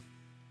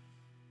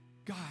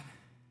God,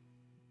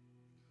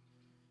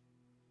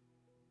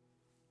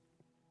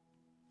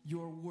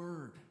 your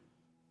word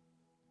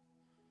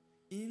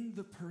in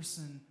the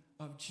person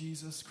of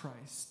Jesus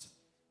Christ,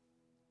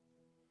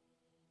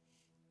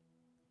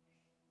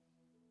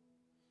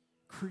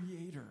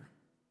 creator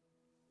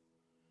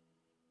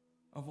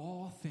of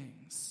all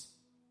things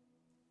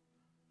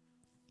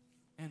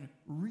and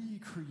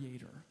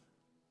recreator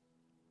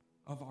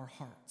of our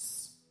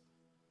hearts,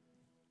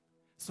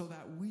 so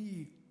that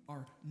we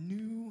are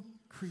new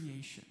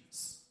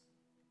creations,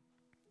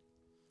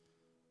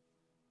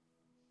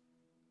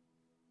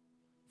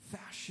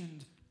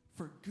 fashioned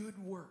for good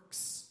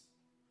works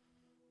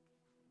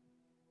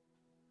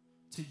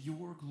to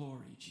your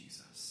glory,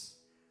 Jesus.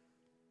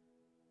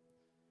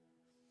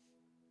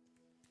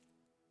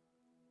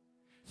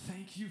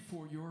 Thank you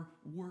for your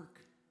work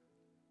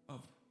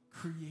of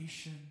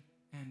creation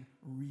and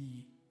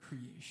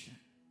recreation.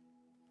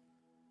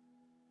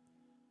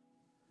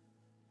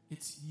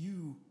 It's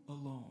you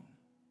alone,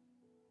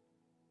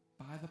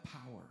 by the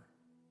power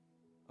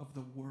of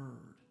the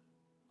Word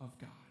of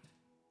God,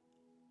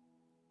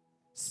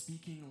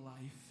 speaking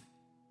life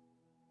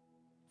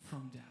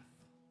from death,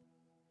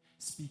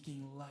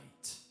 speaking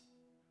light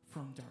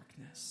from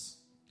darkness.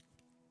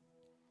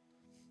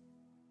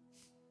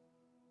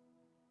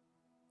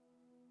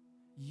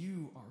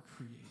 You are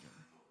creator.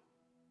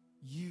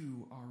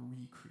 You are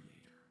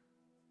recreator.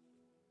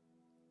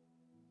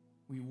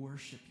 We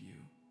worship you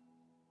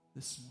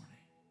this morning.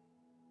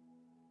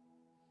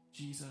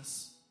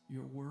 Jesus,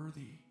 you're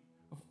worthy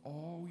of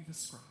all we've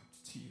ascribed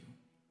to you.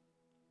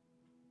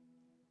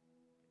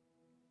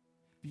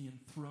 Be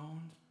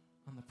enthroned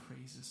on the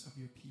praises of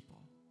your people.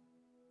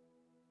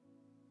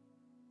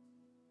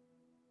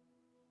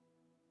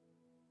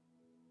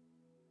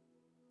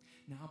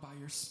 Now, by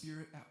your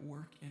Spirit at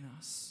work in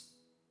us,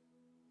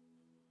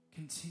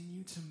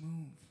 continue to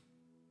move.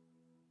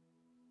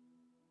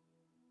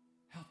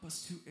 Help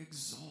us to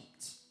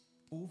exult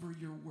over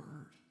your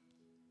word.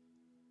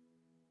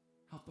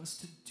 Help us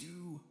to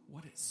do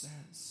what it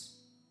says.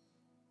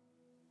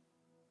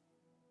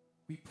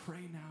 We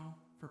pray now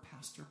for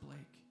Pastor Blake.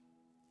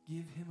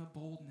 Give him a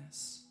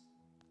boldness,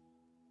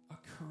 a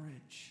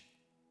courage,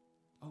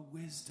 a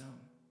wisdom,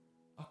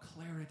 a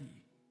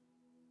clarity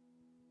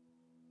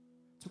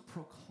to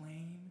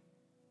proclaim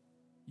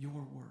your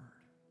word,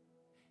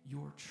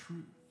 your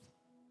truth.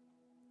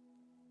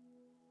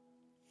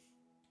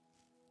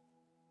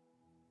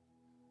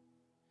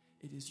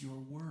 It is your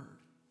word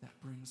that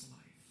brings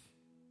life.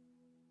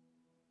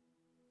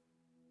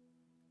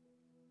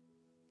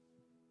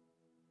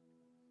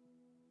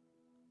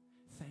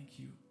 Thank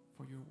you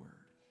for your word.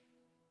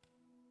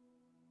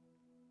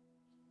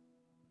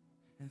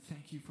 And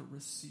thank you for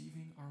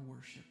receiving our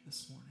worship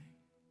this morning.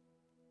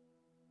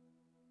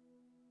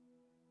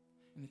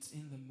 And it's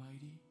in the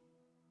mighty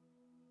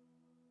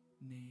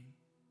name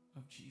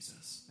of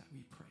Jesus that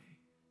we pray.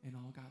 And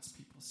all God's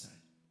people said,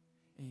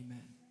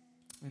 amen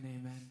and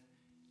amen.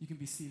 You can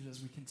be seated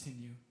as we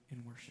continue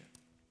in worship.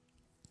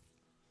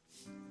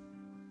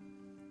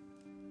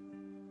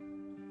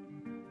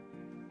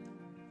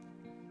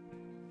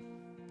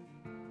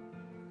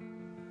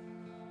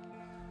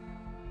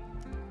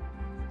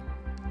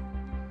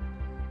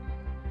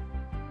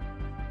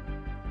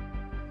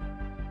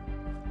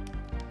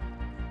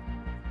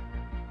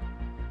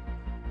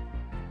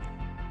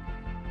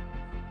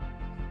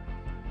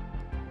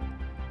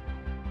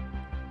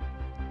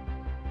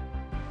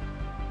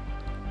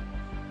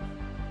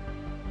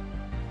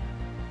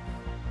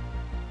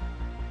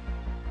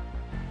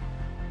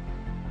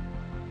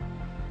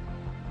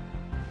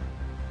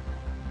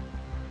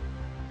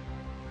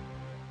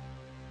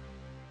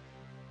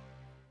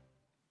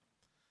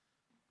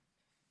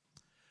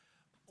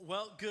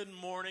 Well, good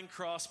morning,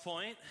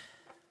 Crosspoint.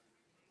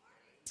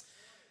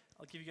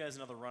 I'll give you guys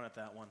another run at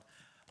that one.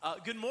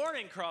 Good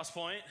morning,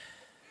 Crosspoint.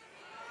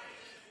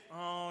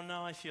 Oh,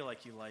 no, I feel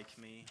like you like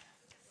me.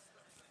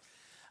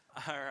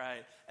 All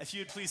right. If you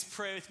would please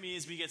pray with me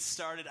as we get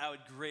started, I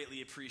would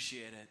greatly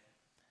appreciate it.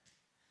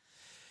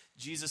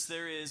 Jesus,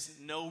 there is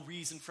no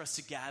reason for us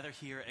to gather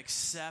here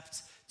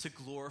except to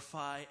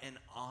glorify and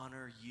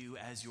honor you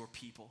as your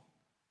people.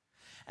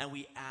 And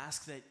we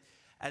ask that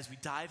as we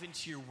dive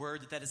into your word,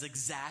 that is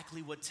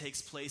exactly what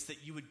takes place,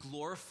 that you would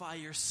glorify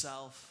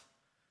yourself,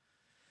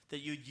 that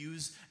you'd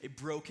use a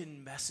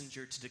broken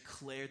messenger to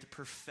declare the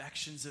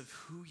perfections of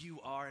who you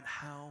are and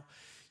how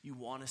you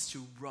want us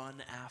to run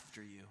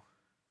after you.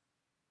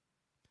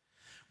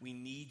 We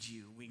need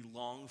you. We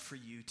long for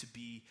you to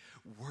be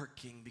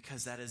working,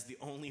 because that is the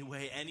only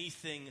way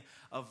anything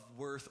of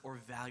worth or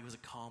value is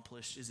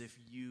accomplished, is if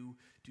you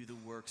do the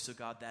work. So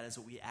God, that is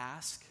what we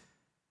ask.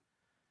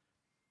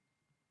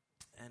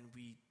 And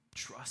we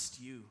trust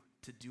you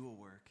to do a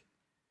work.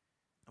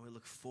 And we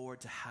look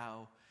forward to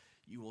how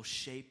you will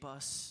shape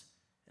us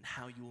and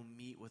how you will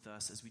meet with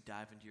us as we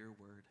dive into your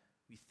word.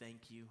 We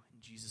thank you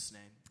in Jesus'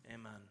 name.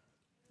 Amen.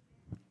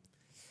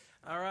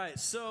 All right,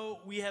 so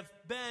we have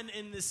been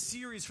in this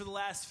series for the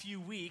last few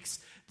weeks,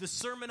 the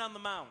Sermon on the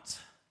Mount.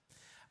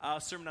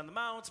 Sermon on the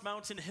Mount,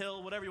 Mountain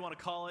Hill, whatever you want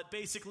to call it.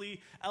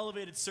 Basically,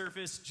 elevated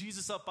surface,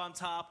 Jesus up on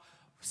top,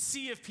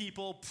 sea of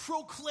people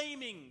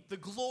proclaiming the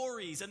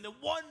glories and the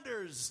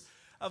wonders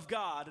of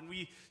God. And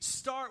we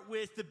start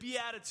with the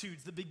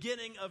Beatitudes, the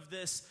beginning of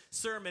this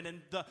sermon,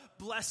 and the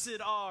blessed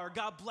are,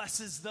 God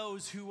blesses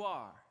those who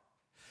are.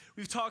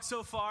 We've talked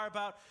so far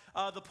about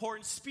the poor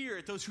in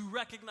spirit, those who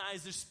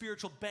recognize their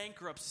spiritual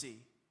bankruptcy.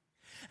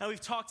 And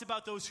we've talked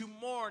about those who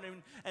mourn,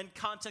 and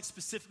context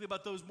specifically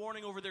about those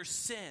mourning over their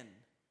sin.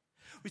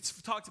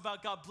 We've talked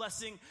about God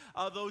blessing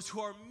those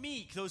who are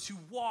meek, those who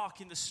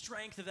walk in the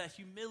strength of that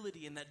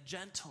humility and that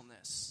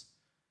gentleness.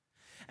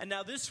 And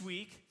now this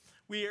week,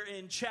 we are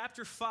in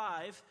chapter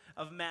 5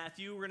 of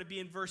Matthew. We're going to be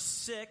in verse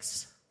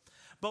 6.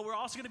 But we're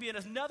also going to be in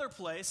another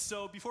place.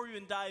 So before we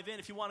even dive in,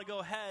 if you want to go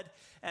ahead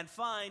and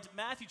find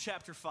Matthew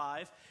chapter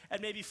 5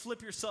 and maybe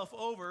flip yourself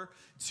over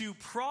to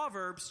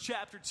Proverbs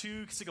chapter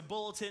 2, stick a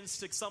bulletin,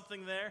 stick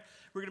something there.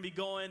 We're going to be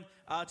going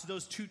to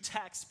those two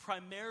texts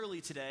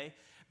primarily today,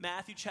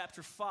 Matthew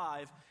chapter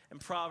 5 and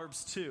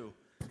Proverbs 2.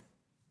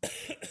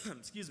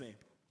 Excuse me.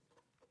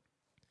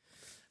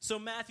 So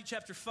Matthew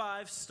chapter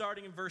 5,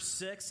 starting in verse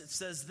 6, it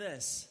says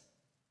this.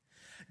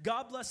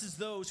 God blesses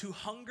those who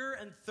hunger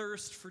and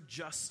thirst for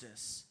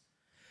justice,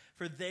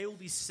 for they will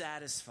be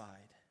satisfied.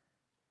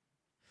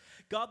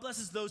 God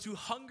blesses those who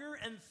hunger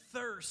and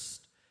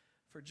thirst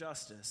for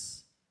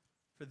justice,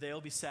 for they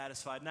will be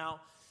satisfied. Now,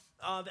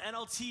 the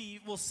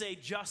NLT will say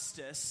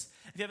justice.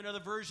 If you have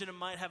another version, it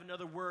might have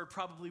another word,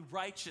 probably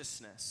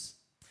righteousness.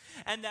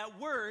 And that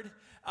word,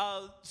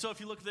 so if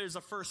you look, there's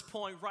a first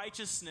point,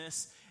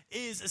 righteousness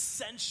is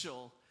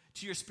essential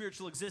to your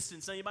spiritual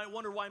existence. Now, you might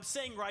wonder why I'm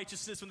saying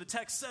righteousness when the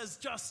text says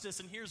justice,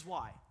 and here's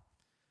why.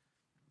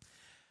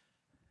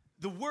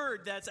 The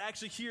word that's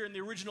actually here in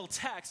the original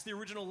text, the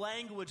original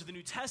language of the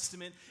New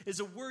Testament, is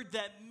a word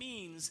that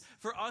means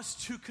for us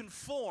to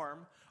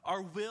conform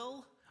our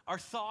will, our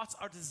thoughts,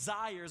 our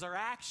desires, our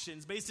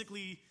actions,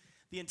 basically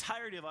the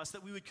entirety of us,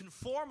 that we would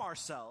conform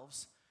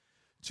ourselves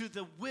to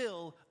the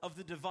will of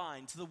the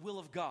divine, to the will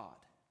of God.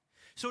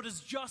 So does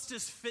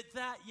justice fit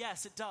that?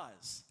 Yes, it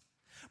does.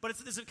 But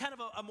it's a kind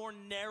of a more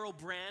narrow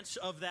branch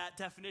of that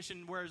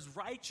definition, whereas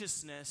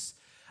righteousness,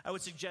 I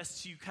would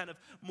suggest to you, kind of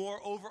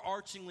more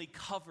overarchingly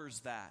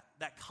covers that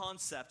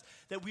concept,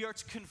 that we are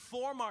to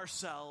conform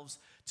ourselves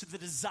to the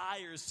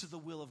desires, to the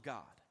will of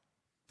God.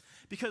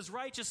 Because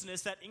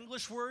righteousness, that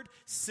English word,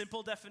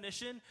 simple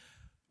definition,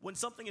 when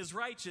something is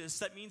righteous,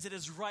 that means it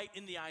is right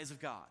in the eyes of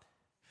God.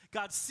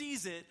 God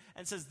sees it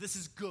and says, this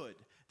is good,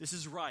 this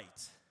is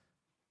right.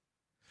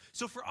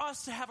 So for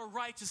us to have a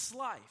righteous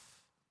life,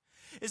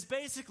 is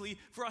basically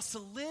for us to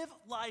live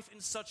life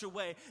in such a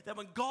way that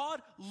when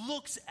God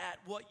looks at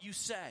what you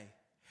say,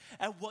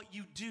 at what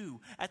you do,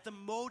 at the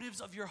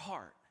motives of your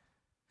heart,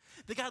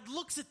 that God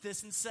looks at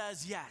this and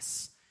says,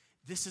 yes,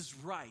 this is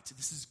right,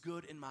 this is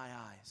good in my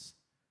eyes.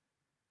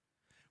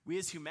 We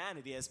as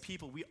humanity, as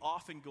people, we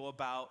often go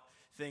about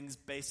things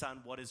based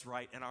on what is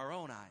right in our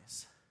own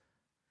eyes.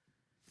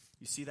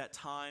 You see that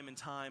time and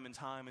time and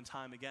time and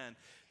time again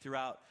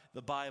throughout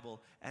the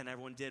Bible, and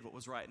everyone did what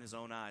was right in his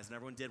own eyes, and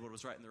everyone did what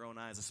was right in their own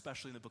eyes,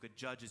 especially in the book of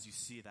Judges, you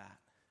see that.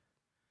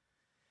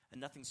 And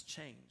nothing's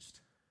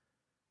changed.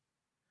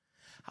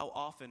 How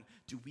often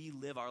do we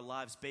live our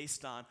lives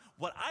based on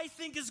what I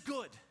think is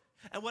good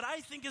and what I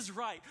think is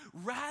right,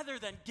 rather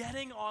than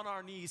getting on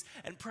our knees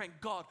and praying,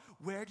 God,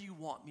 where do you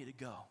want me to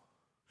go?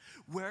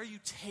 Where are you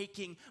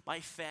taking my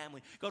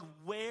family? God,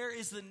 where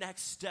is the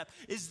next step?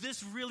 Is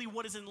this really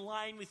what is in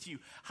line with you?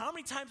 How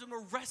many times when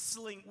we're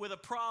wrestling with a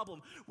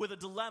problem, with a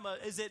dilemma,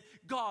 is it,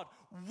 God,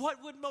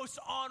 what would most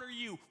honor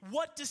you?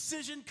 What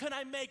decision can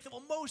I make that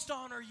will most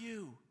honor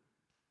you?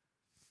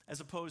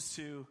 As opposed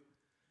to,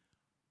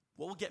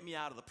 what will get me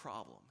out of the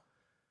problem?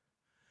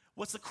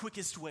 What's the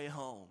quickest way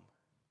home?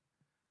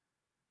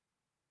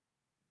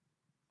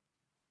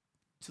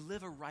 To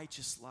live a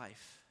righteous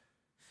life.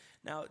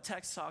 Now,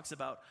 text talks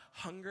about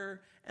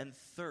hunger and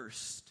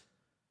thirst.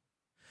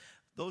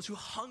 Those who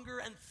hunger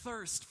and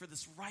thirst for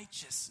this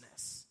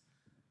righteousness.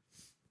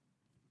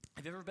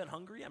 Have you ever been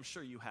hungry? I'm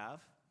sure you have.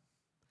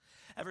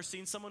 Ever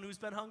seen someone who's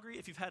been hungry?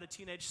 If you've had a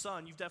teenage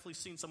son, you've definitely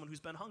seen someone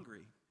who's been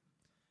hungry.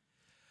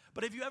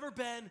 But have you ever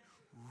been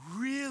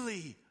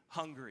really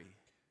hungry?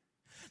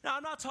 Now,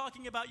 I'm not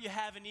talking about you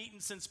haven't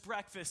eaten since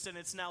breakfast and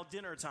it's now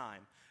dinner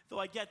time, though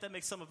I get that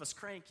makes some of us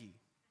cranky.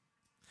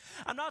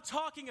 I'm not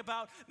talking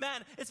about,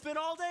 man, it's been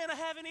all day and I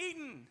haven't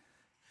eaten.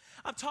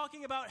 I'm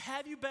talking about,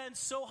 have you been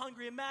so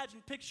hungry?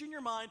 Imagine, picture in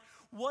your mind,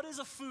 what is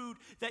a food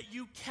that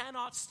you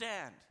cannot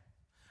stand?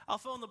 I'll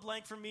fill in the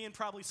blank for me and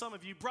probably some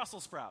of you,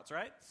 Brussels sprouts,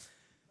 right?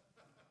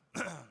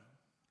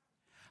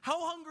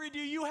 How hungry do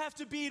you have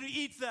to be to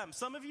eat them?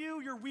 Some of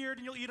you, you're weird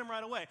and you'll eat them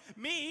right away.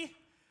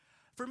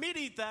 For me to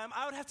eat them,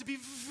 I would have to be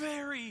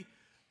very,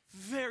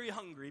 very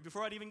hungry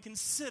before I'd even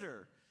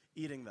consider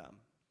eating them.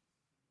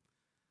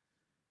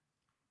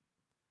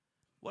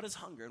 What is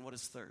hunger and what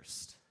is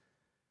thirst?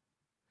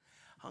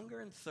 Hunger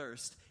and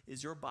thirst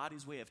is your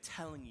body's way of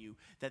telling you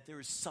that there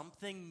is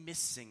something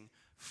missing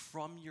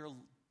from your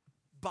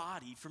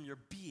body from your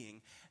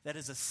being that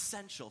is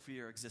essential for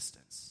your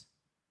existence.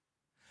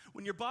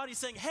 When your body's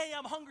saying, hey,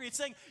 I'm hungry, it's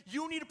saying,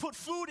 you need to put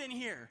food in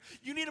here.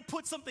 You need to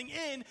put something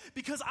in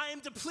because I am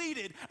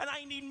depleted and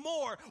I need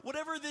more.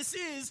 Whatever this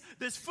is,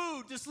 this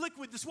food, this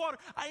liquid, this water,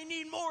 I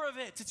need more of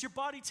it. It's your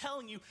body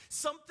telling you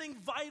something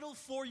vital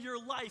for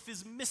your life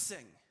is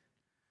missing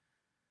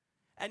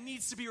and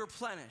needs to be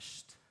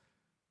replenished.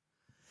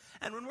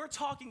 And when we're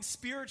talking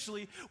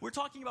spiritually, we're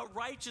talking about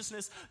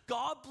righteousness.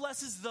 God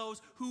blesses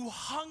those who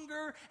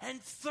hunger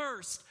and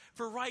thirst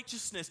for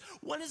righteousness.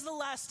 When is the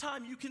last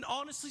time you can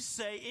honestly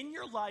say in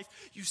your life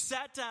you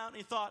sat down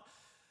and thought,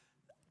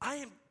 I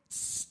am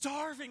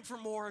starving for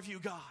more of you,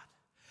 God.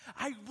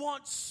 I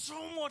want so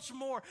much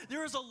more.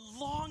 There is a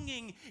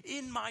longing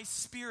in my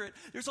spirit.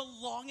 There's a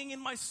longing in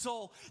my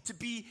soul to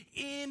be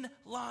in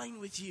line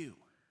with you.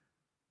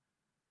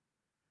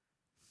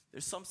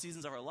 There's some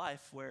seasons of our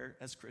life where,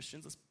 as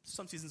Christians,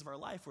 some seasons of our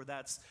life where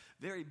that's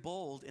very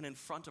bold and in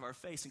front of our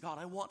face. And God,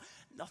 I want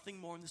nothing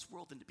more in this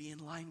world than to be in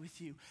line with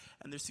you.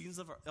 And there's seasons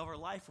of our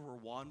life where we're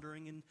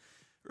wandering and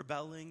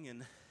rebelling.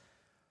 And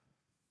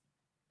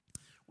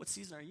what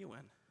season are you in?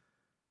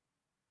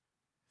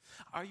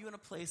 Are you in a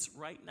place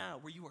right now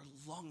where you are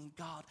longing,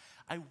 God,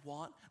 I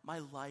want my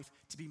life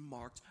to be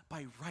marked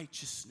by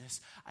righteousness.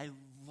 I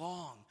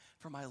long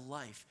for my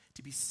life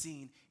to be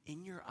seen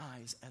in your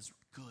eyes as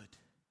good,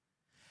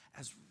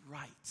 as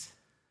right.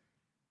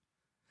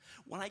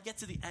 When I get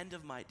to the end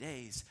of my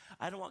days,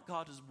 I don't want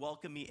God to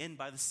welcome me in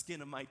by the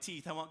skin of my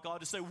teeth. I want God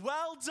to say,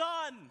 well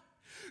done,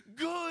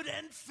 good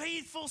and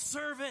faithful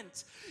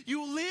servant.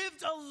 You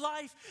lived a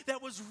life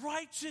that was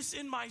righteous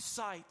in my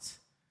sight.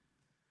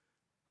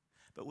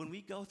 But when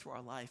we go through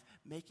our life,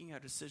 making our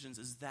decisions,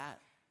 is that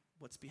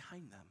what's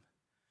behind them?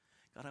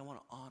 God, I want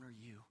to honor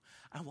you.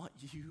 I want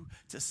you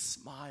to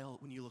smile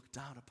when you look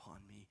down upon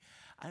me.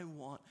 I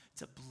want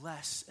to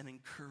bless and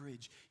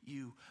encourage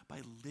you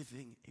by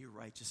living a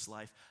righteous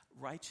life.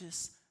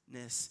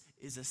 Righteousness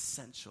is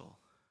essential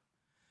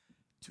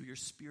to your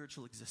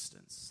spiritual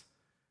existence.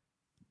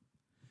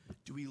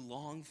 Do we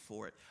long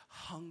for it,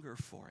 hunger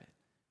for it,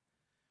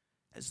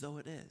 as though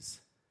it is?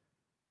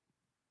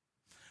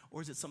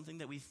 Or is it something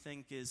that we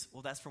think is,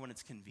 well, that's for when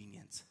it's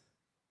convenient.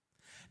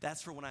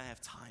 That's for when I have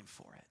time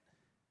for it.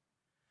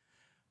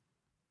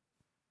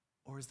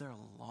 Or is there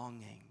a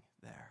longing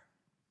there?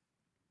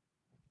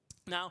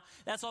 Now,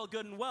 that's all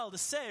good and well to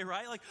say,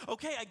 right? Like,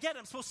 okay, I get it.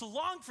 I'm supposed to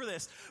long for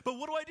this. But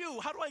what do?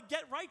 How do I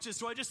get righteous?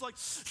 Do I just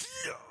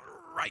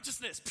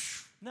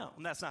righteousness? No,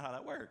 and that's not how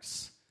that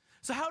works.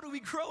 So how do we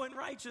grow in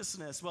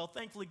righteousness? Well,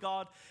 thankfully,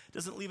 God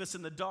doesn't leave us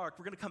in the dark.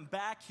 We're going to come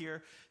back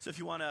here. So if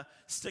you want to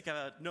stick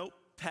a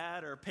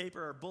notepad or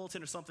paper or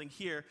bulletin or something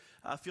here,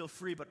 feel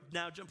free. But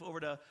now jump over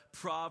to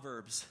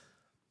Proverbs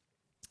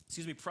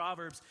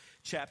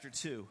chapter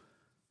 2.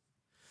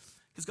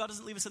 Because God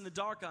doesn't leave us in the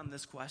dark on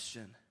this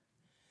question.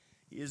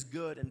 He is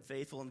good and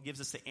faithful and gives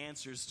us the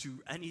answers to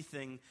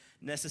anything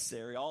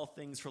necessary, all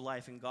things for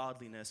life and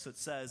godliness. So it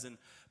says in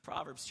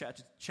Proverbs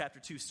chapter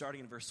 2,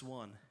 starting in verse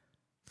 1.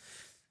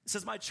 It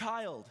says, my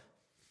child,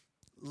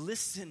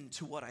 listen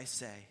to what I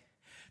say.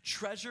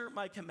 Treasure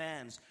my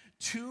commands.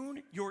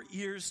 Tune your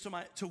ears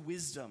to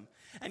wisdom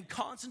and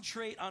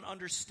concentrate on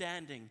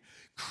understanding.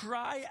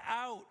 Cry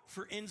out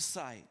for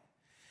insight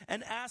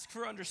and ask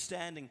for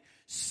understanding.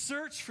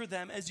 Search for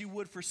them as you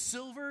would for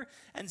silver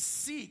and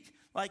seek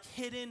like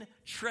hidden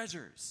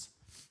treasures.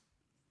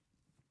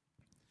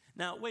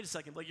 Now, wait a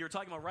second. Like you were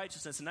talking about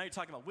righteousness, and now you're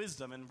talking about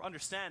wisdom and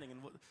understanding.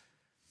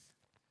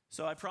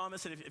 So I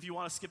promise that if you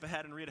want to skip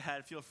ahead and read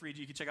ahead, feel free to.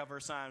 You can check out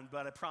verse 9.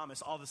 But I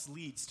promise all this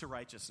leads to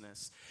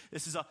righteousness.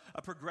 This is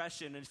a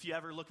progression. And if you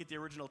ever look at the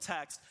original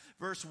text,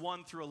 verse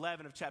 1 through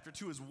 11 of chapter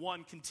 2 is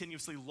one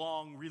continuously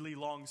long, really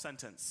long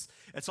sentence.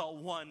 It's all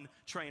one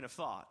train of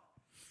thought.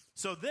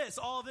 So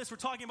all of this we're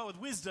talking about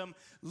with wisdom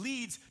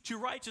leads to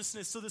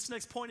righteousness. So this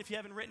next point, if you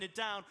haven't written it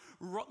down,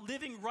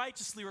 living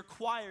righteously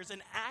requires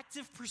an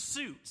active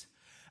pursuit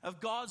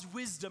of God's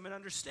wisdom and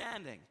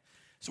understanding.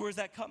 So where's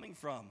that coming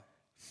from?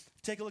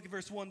 Take a look at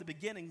verse 1, the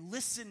beginning.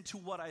 Listen to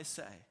what I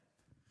say.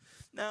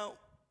 Now,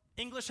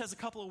 English has a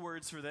couple of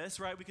words for this,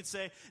 right? We could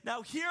say,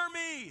 now hear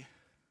me.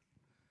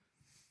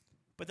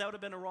 But that would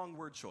have been a wrong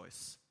word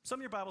choice. Some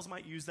of your Bibles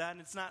might use that,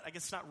 and I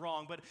guess it's not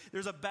wrong, but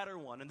there's a better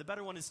one, and the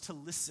better one is to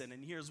listen,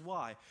 and here's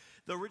why.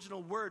 The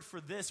original word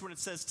for this, when it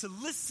says to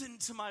listen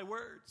to my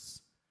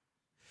words,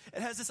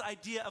 it has this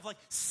idea of like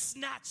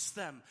snatch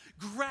them,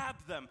 grab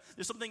them.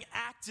 There's something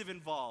active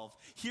involved.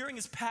 Hearing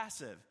is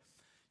passive.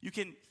 You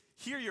can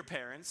hear your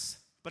parents,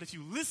 but if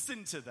you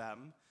listen to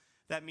them,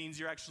 that means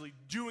you're actually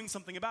doing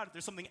something about it.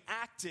 There's something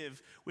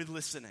active with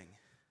listening.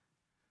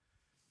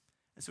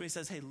 And so he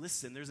says, hey,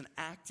 listen, there's an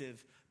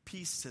active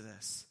piece to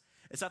this.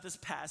 It's not this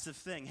passive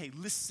thing. Hey,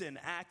 listen,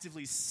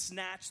 actively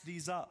snatch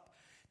these up.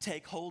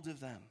 Take hold of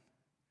them.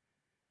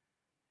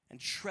 And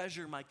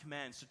treasure my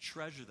commands, to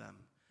treasure them,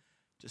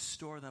 to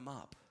store them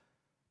up.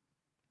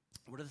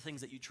 What are the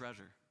things that you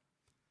treasure?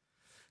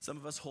 Some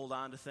of us hold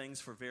on to things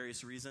for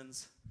various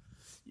reasons.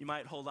 You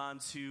might hold on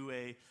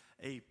to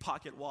a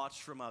pocket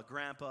watch from a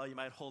grandpa. You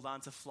might hold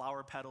on to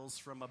flower petals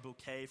from a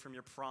bouquet from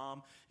your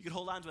prom. You could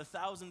hold on to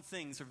 1,000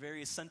 things for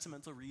various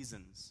sentimental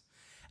reasons.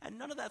 And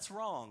none of that's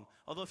wrong.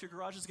 Although if your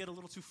garages get a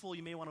little too full,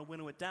 you may want to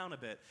winnow it down a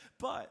bit.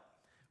 But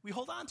we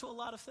hold on to a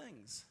lot of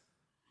things.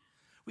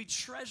 We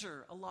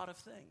treasure a lot of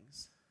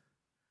things.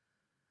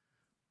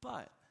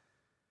 But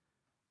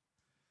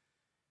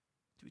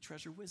do we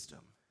treasure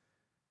wisdom?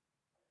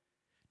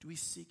 Do we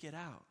seek it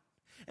out?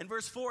 In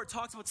verse 4, it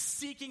talks about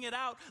seeking it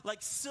out like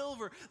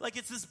silver, like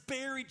it's this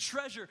buried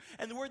treasure.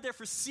 And the word there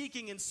for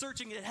seeking and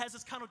searching, it has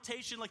this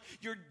connotation like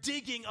you're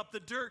digging up the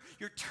dirt,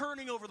 you're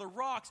turning over the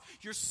rocks,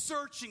 you're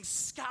searching,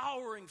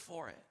 scouring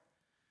for it.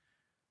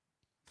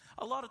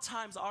 A lot of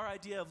times our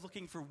idea of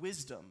looking for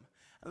wisdom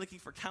and looking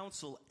for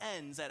counsel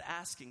ends at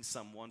asking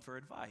someone for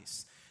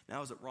advice.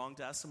 Now, is it wrong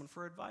to ask someone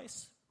for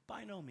advice?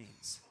 By no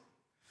means.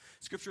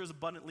 Scripture is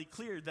abundantly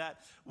clear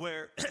that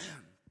where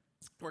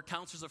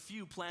counselors are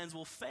few, plans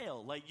will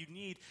fail. Like you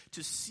need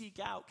to seek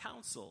out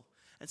counsel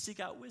and seek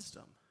out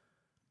wisdom.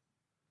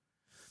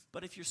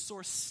 But if your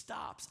source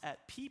stops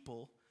at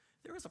people,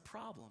 there is a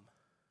problem.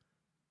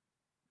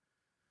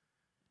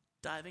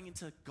 Diving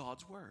into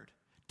God's word,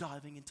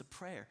 diving into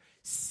prayer,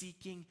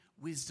 seeking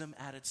wisdom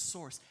at its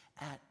source,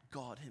 at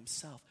God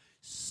himself,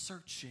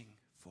 searching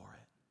for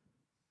it.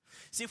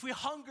 See, if we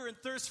hunger and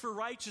thirst for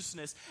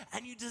righteousness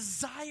and you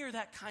desire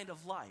that kind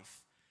of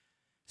life,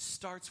 it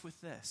starts with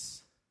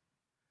this.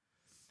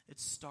 It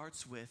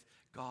starts with,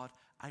 God,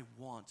 I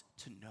want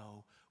to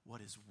know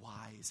what is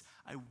wise.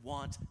 I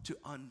want to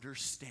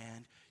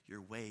understand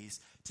your ways,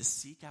 to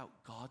seek out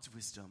God's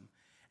wisdom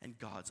and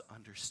God's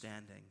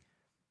understanding.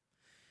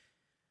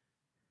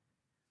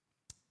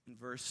 In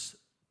verse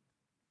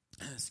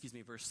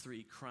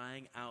 3,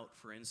 crying out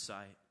for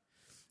insight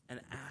and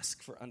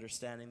ask for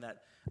understanding.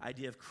 That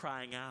idea of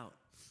crying out,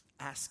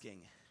 asking.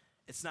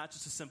 It's not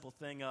just a simple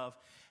thing of,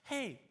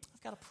 hey,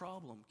 I've got a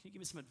problem. Can you give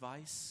me some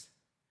advice?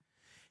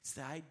 It's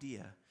the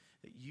idea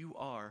that you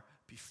are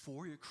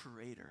before your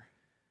Creator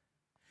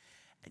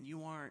and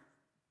you aren't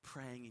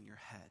praying in your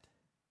head.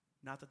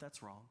 Not that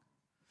that's wrong.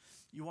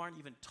 You aren't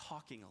even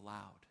talking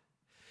aloud.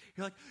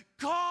 You're like,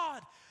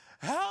 God,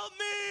 help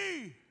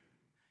me!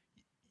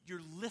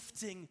 You're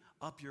lifting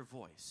up your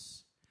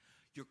voice.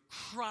 You're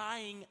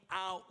crying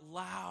out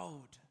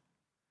loud.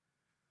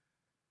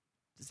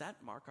 Does that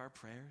mark our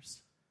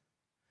prayers?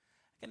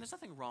 Again, there's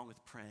nothing wrong with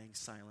praying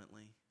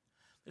silently.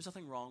 There's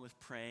nothing wrong with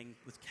praying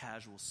with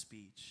casual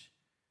speech.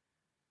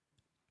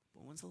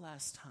 But when's the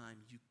last time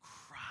you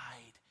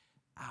cried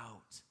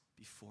out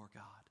before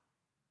God?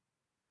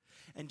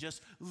 And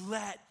just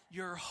let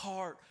your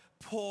heart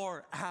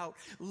pour out.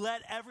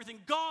 Let everything,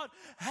 God,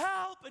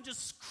 help, and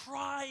just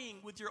crying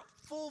with your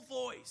full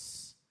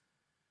voice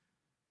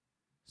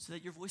so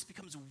that your voice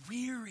becomes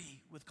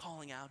weary with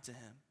calling out to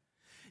him.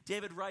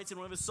 David writes in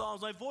one of his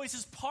Psalms, my voice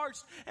is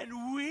parched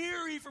and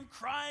weary from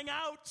crying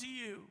out to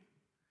you.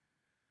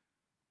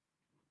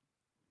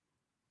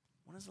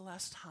 When is the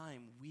last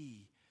time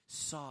we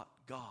sought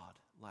God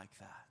like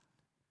that?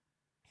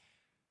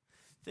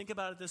 Think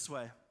about it this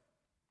way.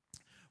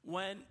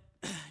 When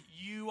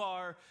you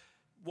are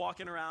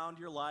walking around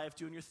your life,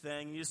 doing your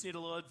thing, and you just need a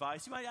little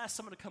advice, you might ask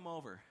someone to come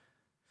over.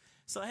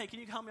 So, hey, can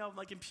you help me out with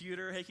my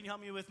computer? Hey, can you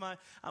help me with my,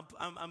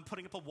 I'm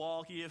putting up a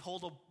wall. Can you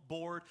hold a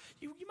board?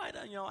 You might,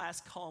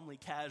 ask calmly,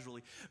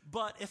 casually.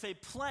 But if a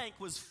plank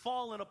was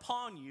fallen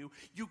upon you,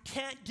 you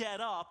can't get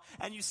up,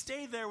 and you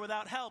stay there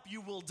without help,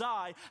 you will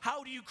die.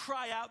 How do you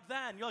cry out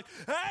then? You're like,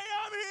 hey,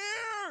 I'm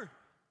here!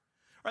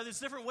 Right,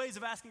 there's different ways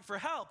of asking for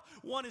help.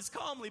 One is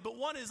calmly, but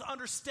one is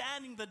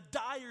understanding the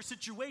dire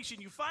situation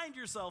you find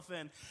yourself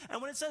in.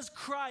 And when it says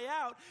cry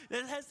out,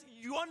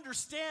 you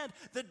understand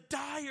the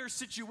dire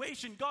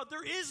situation. God,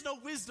 there is no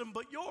wisdom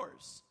but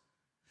yours.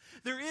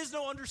 There is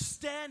no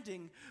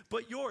understanding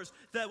but yours.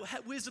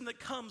 That wisdom that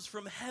comes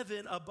from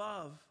heaven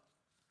above.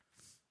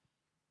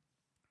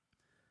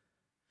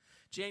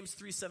 James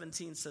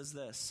 3:17 says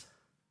this.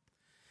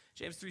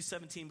 James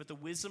 3:17, but the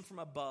wisdom from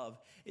above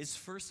is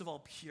first of all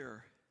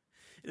pure.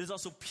 It is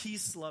also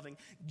peace-loving,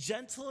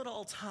 gentle at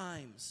all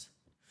times,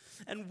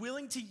 and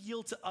willing to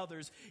yield to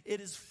others. It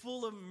is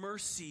full of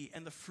mercy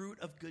and the fruit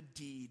of good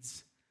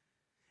deeds.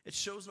 It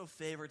shows no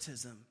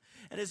favoritism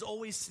and is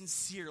always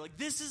sincere. Like,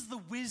 this is the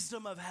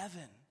wisdom of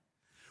heaven.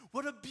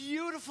 What a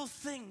beautiful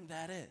thing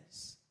that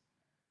is.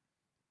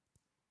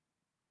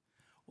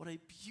 What a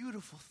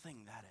beautiful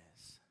thing that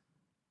is.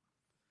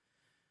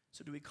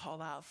 So do we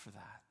call out for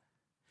that?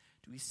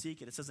 Do we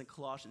seek it? It says in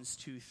Colossians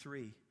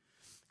 2:3.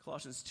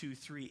 Colossians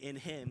 2:3, in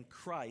him,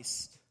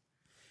 Christ,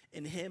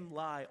 in him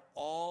lie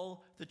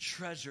all the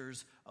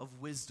treasures of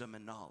wisdom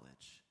and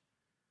knowledge.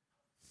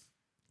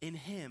 In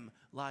him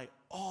lie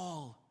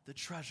all the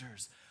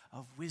treasures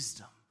of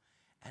wisdom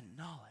and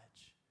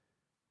knowledge.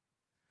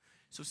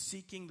 So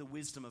seeking the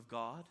wisdom of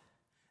God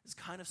is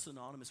kind of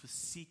synonymous with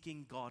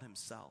seeking God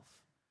himself.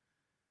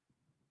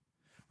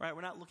 Right?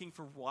 We're not looking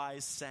for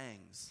wise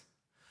sayings.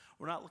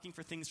 We're not looking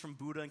for things from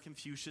Buddha and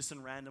Confucius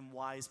and random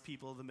wise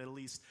people of the Middle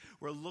East.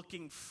 We're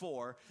looking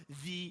for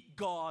the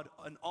God,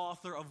 an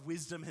author of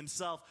wisdom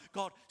himself.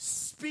 God,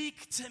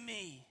 speak to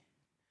me.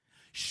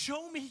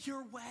 Show me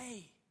your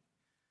way.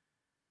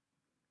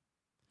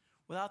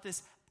 Without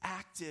this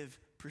active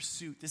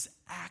pursuit, this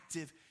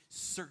active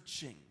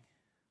searching,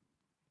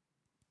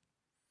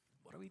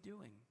 what are we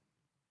doing?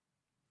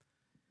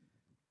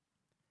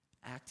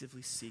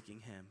 Actively seeking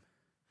him.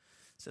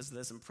 It says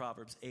this in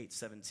Proverbs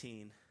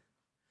 8:17.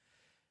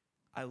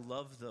 I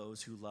love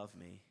those who love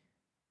me,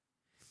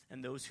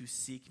 and those who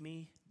seek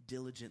me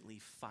diligently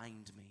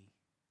find me.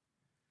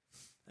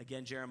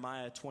 Again,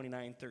 Jeremiah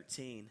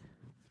 29:13.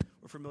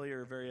 We're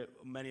familiar, very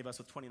many of us,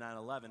 with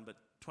 29:11, but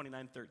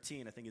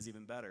 29:13 I think is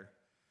even better,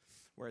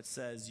 where it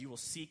says, you will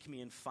seek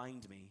me and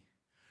find me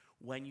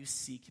when you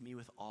seek me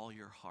with all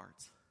your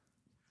heart.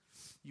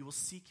 You will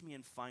seek me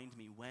and find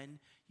me when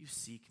you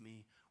seek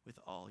me with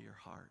all your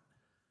heart.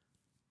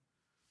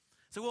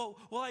 So,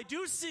 well, I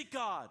do seek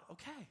God.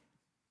 Okay.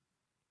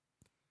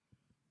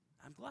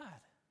 I'm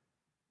glad.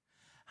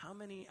 How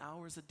many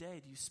hours a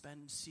day do you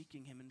spend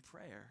seeking him in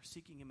prayer,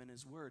 seeking him in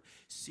his word,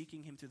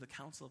 seeking him through the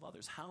counsel of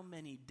others? How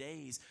many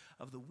days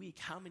of the week,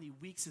 how many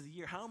weeks of the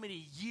year, how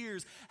many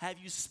years have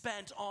you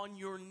spent on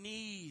your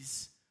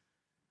knees?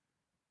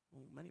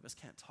 Well, many of us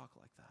can't talk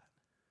like that.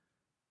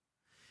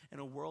 In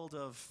a world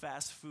of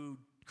fast food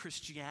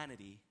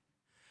Christianity,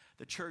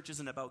 the church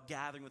isn't about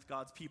gathering with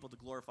God's people to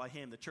glorify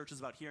him. The church is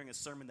about hearing a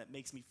sermon that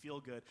makes me feel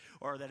good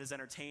or that is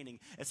entertaining.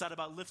 It's not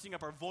about lifting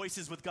up our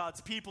voices with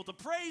God's people to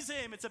praise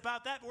him. It's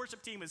about that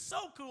worship team is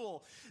so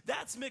cool.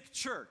 That's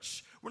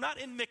McChurch. We're not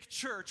in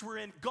McChurch. We're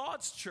in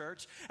God's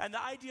church. And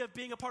the idea of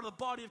being a part of the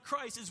body of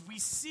Christ is we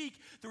seek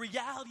the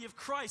reality of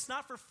Christ,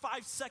 not for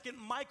 5-second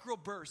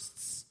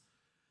microbursts,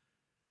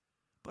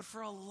 but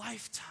for a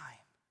lifetime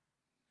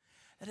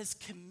that is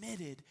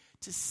committed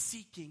to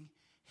seeking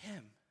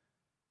him.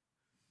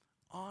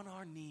 On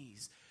our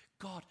knees,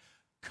 God,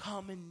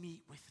 come and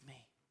meet with me.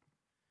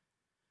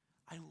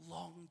 I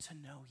long to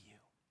know you.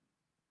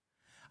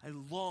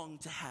 I long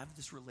to have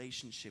this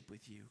relationship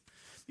with you.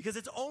 Because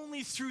it's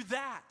only through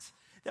that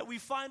we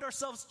find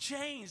ourselves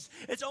changed.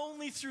 It's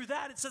only through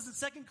that. It says in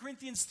 2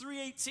 Corinthians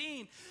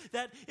 3:18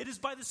 that it is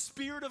by the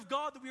Spirit of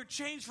God that we are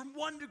changed from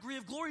one degree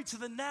of glory to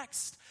the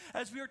next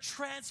as we are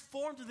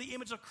transformed to the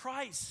image of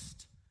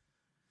Christ.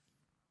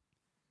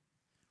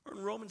 Or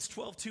in Romans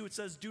 12:2 it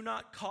says, do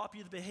not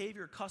copy the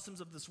behavior or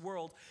customs of this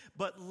world,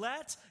 but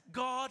let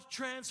God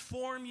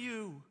transform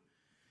you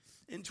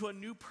into a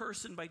new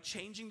person by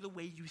changing the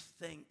way you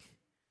think.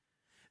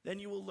 Then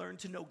you will learn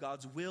to know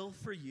God's will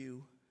for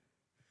you,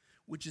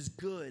 which is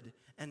good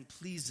and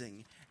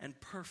pleasing and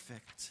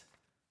perfect.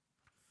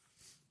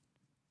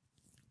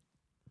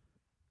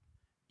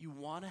 You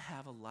want to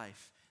have a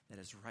life that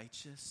is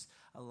righteous,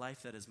 a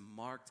life that is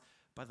marked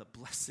by the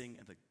blessing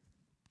and the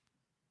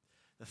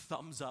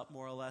thumbs up,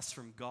 more or less,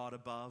 from God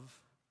above,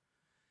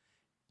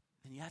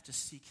 then you have to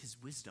seek his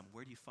wisdom.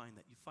 Where do you find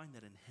that? You find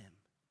that in him.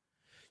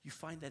 You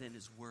find that in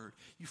his word.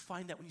 You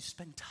find that when you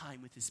spend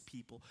time with his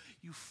people.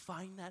 You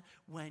find that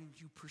when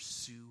you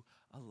pursue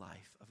a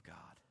life of God.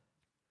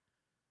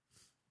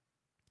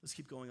 Let's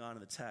keep going on in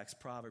the text.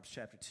 Proverbs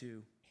chapter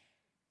 2,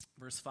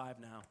 verse 5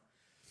 now.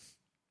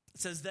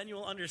 It says, then you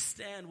will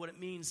understand what it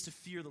means to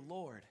fear the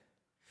Lord,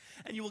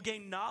 and you will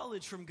gain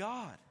knowledge from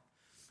God.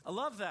 I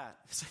love that.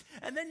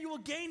 And then you will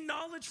gain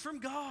knowledge from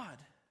God.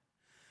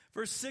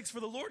 Verse 6,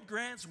 for the Lord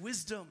grants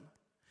wisdom.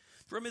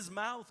 From his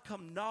mouth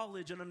come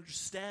knowledge and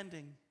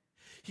understanding.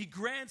 He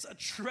grants a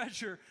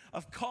treasure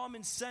of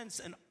common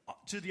sense and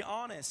to the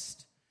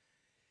honest.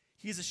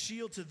 He is a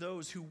shield to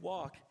those who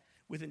walk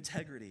with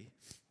integrity.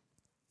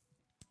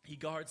 He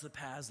guards the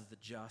paths of the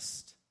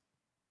just,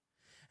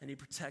 and he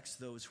protects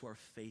those who are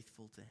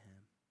faithful to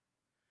him.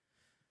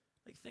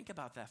 Like, think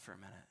about that for a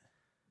minute.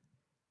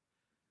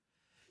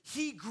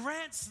 He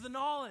grants the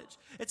knowledge.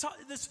 It's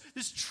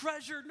this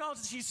treasured knowledge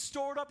that he's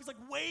stored up. He's like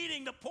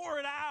waiting to pour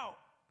it out.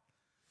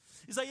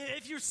 He's like,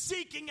 if you're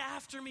seeking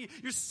after me,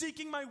 you're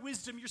seeking my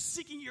wisdom,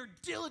 you're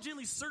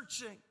diligently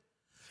searching.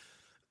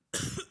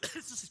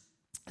 It's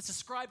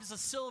described as a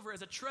silver,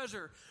 as a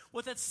treasure.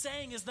 What that's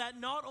saying is that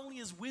not only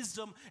is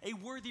wisdom a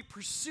worthy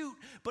pursuit,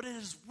 but it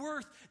is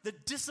worth the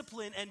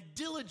discipline and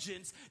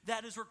diligence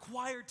that is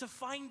required to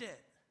find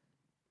it.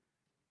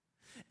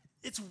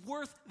 It's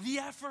worth the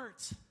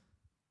effort.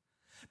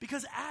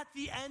 Because at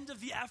the end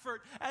of the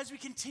effort, as we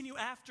continue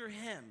after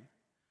him,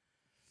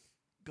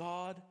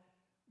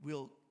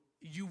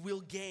 you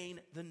will gain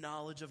the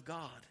knowledge of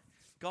God.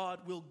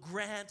 God will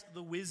grant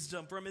the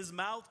wisdom. From his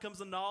mouth comes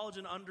the knowledge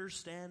and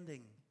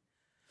understanding.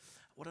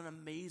 What an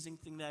amazing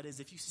thing that is.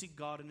 If you seek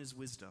God in his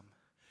wisdom,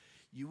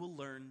 you will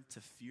learn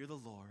to fear the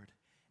Lord,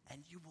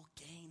 and you will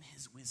gain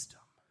his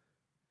wisdom.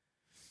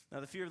 Now,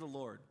 the fear of the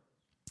Lord,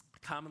 a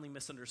commonly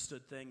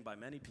misunderstood thing by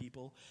many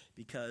people,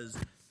 because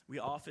we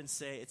often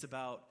say it's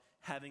about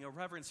having a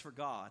reverence for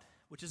God,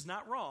 which is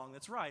not wrong,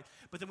 that's right,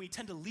 but then we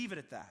tend to leave it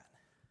at that.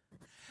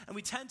 And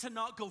we tend to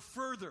not go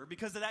further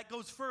because that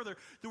goes further.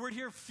 The word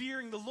here,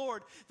 fearing the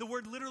Lord, the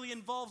word literally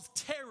involves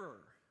terror.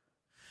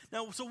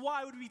 Now, so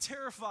why would we be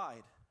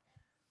terrified?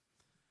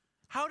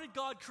 How did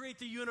God create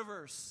the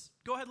universe?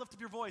 Go ahead, lift up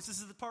your voice. This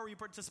is the part where you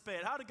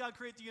participate. How did God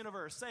create the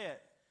universe? Say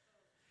it.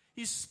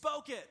 He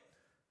spoke it.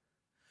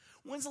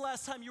 When's the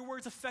last time your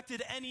words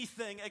affected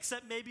anything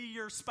except maybe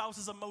your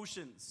spouse's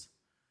emotions?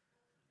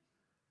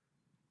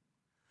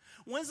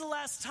 When's the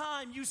last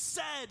time you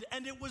said,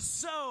 and it was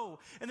so,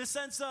 in the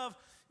sense of,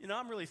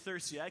 I'm really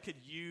thirsty. I could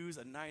use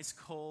a nice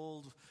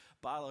cold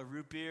bottle of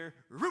root beer.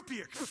 Root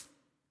beer!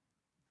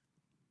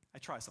 I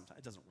try sometimes.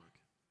 It doesn't work.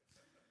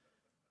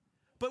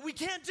 But we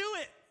can't do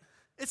it.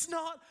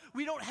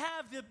 We don't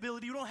have the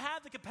ability, we don't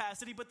have the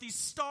capacity, but the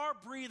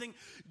star-breathing,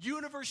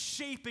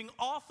 universe-shaping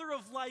author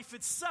of life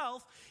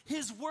itself,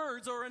 his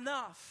words are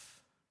enough.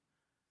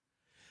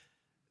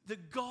 The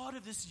God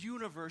of this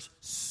universe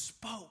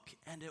spoke,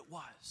 and it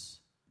was.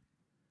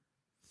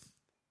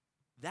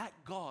 That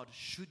God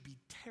should be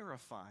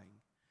terrifying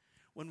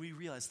when we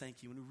realize,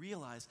 thank you, when we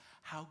realize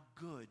how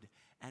good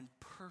and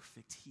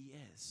perfect he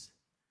is.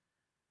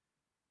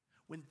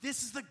 When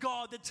this is the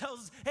God that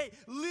tells us, hey,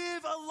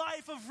 live a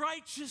life of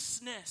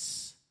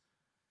righteousness.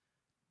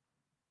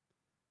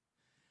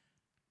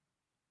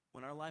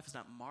 When our life is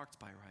not marked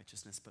by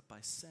righteousness, but by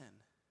sin,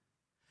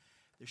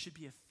 there should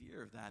be a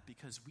fear of that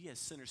because we as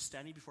sinners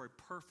standing before a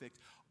perfect,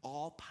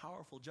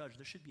 all-powerful judge,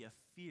 there should be a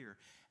fear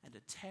and a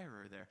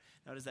terror there.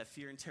 Now, does that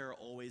fear and terror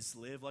always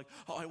live like,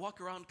 I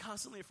walk around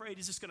constantly afraid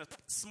he's just going to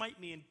smite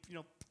me and,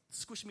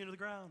 squish me into the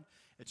ground?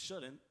 It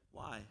shouldn't.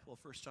 Why? Well,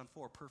 1 John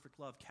 4, perfect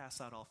love casts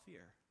out all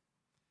fear.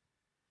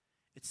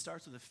 It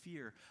starts with a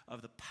fear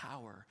of the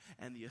power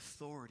and the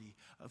authority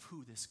of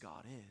who this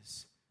God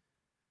is.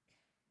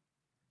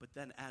 But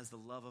then as the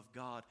love of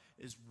God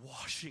is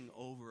washing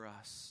over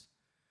us,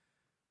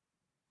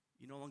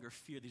 you no longer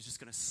fear that he's just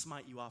going to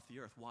smite you off the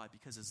earth. Why?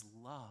 Because his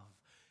love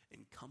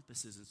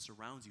encompasses and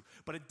surrounds you.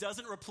 But it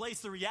doesn't replace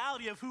the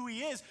reality of who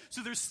he is.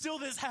 So there's still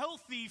this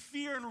healthy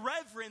fear and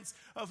reverence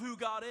of who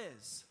God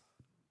is.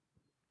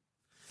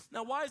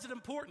 Now, why is it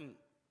important?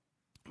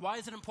 Why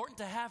is it important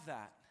to have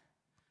that?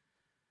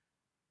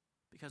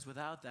 Because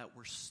without that,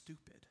 we're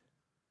stupid.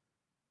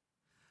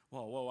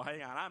 Whoa,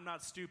 hang on. I'm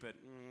not stupid.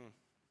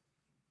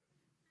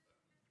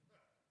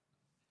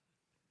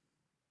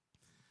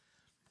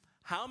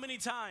 How many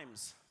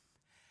times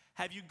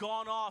have you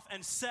gone off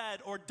and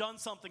said or done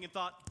something and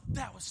thought,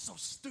 that was so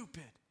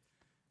stupid?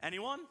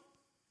 Anyone?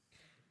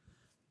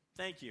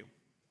 Thank you.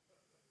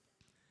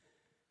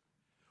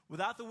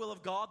 Without the will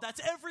of God, that's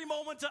every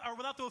moment, or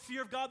without the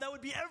fear of God, that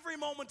would be every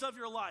moment of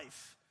your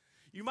life.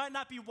 You might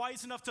not be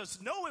wise enough to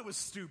know it was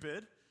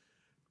stupid,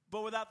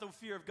 but without the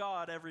fear of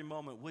God, every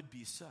moment would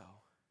be so.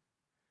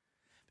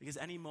 Because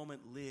any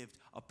moment lived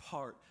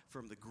apart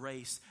from the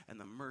grace and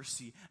the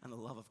mercy and the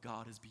love of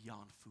God is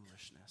beyond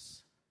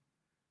foolishness.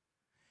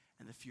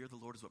 And the fear of the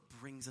Lord is what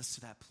brings us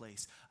to that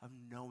place of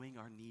knowing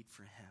our need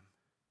for him.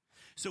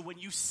 So when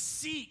you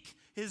seek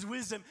his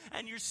wisdom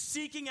and you're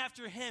seeking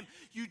after him,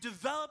 you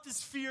develop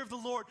this fear of the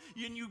Lord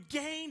and you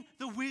gain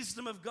the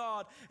wisdom of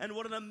God. And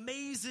what an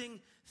amazing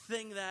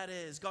thing that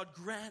is. God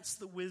grants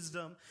the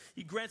wisdom.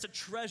 He grants a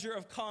treasure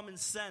of common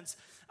sense.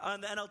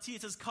 On the NLT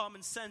it says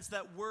common sense.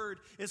 That word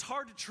is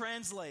hard to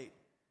translate.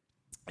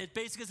 It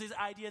basically is this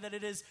idea that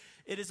it is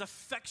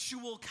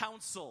effectual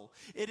counsel.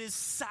 It is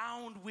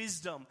sound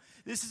wisdom.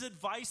 This is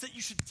advice that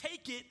you should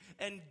take it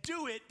and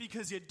do it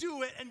because you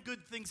do it and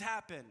good things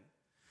happen.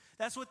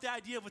 That's what the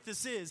idea of what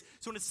this is.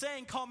 So when it's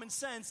saying common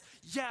sense,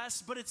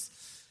 yes, but it's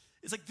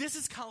like this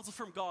is counsel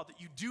from God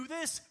that you do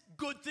this,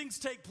 good things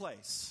take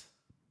place.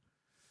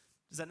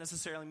 Does that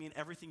necessarily mean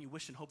everything you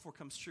wish and hope for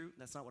comes true?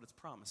 That's not what it's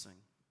promising.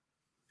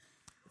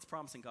 It's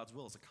promising God's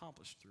will is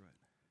accomplished through it.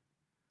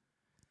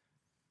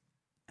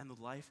 And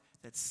the life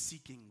that's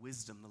seeking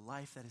wisdom, the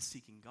life that is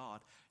seeking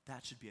God,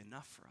 that should be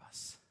enough for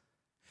us.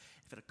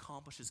 If it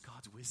accomplishes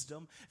God's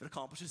wisdom, if it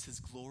accomplishes his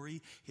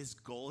glory, his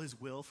goal, his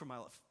will for my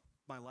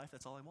life,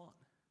 that's all I want.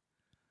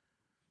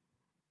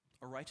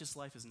 A righteous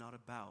life is not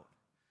about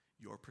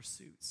your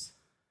pursuits.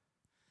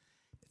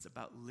 It's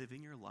about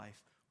living your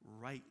life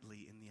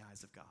rightly in the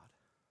eyes of God.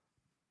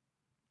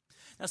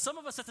 Now, some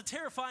of us, that's a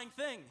terrifying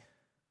thing.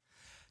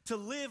 To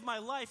live my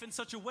life in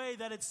such a way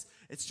that it's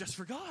just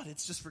for God.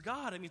 It's just for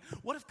God. I mean,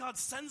 what if God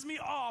sends me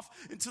off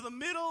into the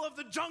middle of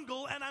the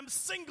jungle and I'm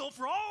single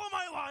for all of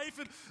my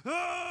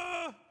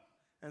life?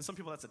 And some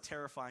people, that's a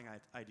terrifying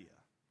idea.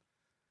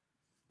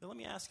 But let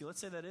me ask you,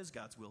 let's say that is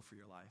God's will for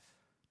your life.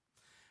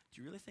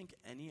 Do you really think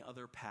any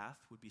other path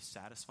would be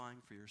satisfying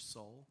for your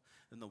soul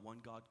than the one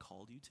God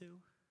called you to?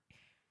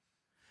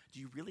 Do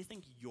you really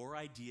think your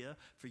idea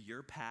for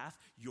your path,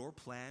 your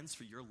plans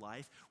for your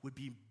life would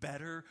be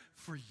better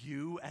for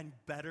you and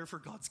better for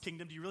God's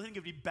kingdom? Do you really think it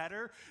would be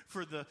better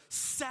for the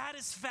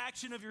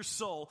satisfaction of your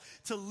soul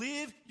to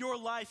live your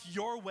life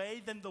your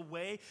way than the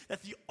way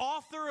that the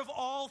author of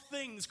all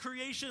things,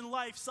 creation,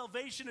 life,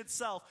 salvation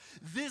itself,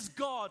 this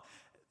God,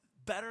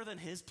 better than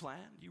his plan?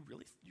 You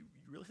really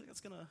think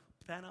that's going to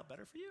pan out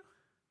better for you?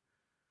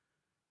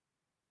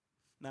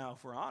 Now,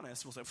 if we're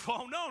honest, we'll say,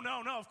 oh,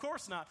 no, of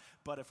course not.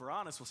 But if we're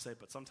honest, we'll say,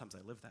 but sometimes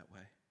I live that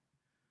way.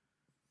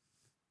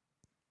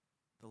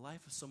 The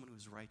life of someone who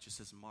is righteous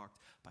is marked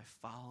by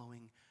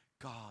following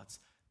God's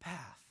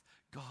path,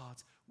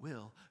 God's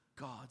will,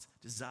 God's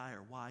desire.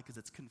 Why? Because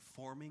it's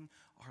conforming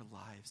our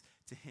lives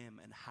to Him.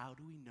 And how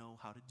do we know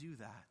how to do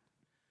that?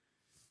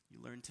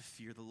 You learn to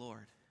fear the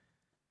Lord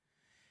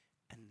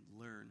and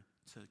learn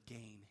to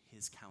gain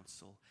His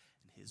counsel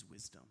and His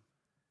wisdom.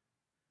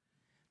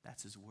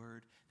 That's His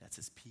word, that's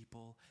His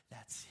people,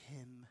 that's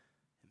Him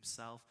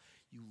Himself.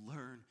 You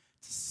learn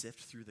to sift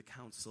through the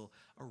counsel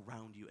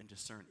around you and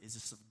discern, is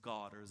this of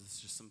God or is this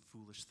just some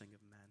foolish thing of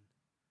men?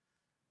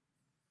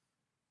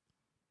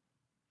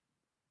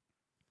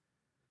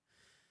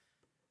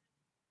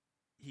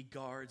 He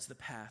guards the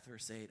path,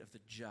 verse 8, of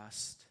the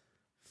just,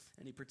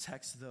 and He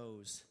protects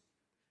those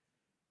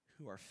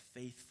who are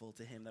faithful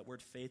to Him. That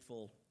word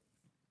faithful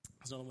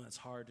is another one that's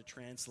hard to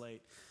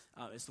translate.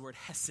 It's the word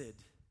hesed.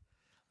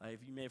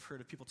 You may have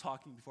heard of people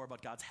talking before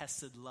about God's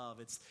hesed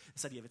love. It's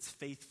this idea of it's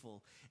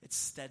faithful, it's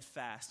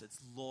steadfast, it's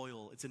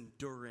loyal, it's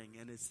enduring,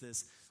 and it's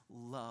this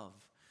love.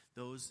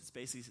 It's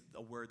basically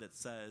a word that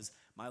says,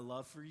 my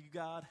love for you,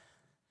 God,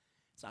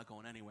 it's not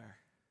going anywhere.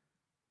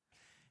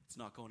 It's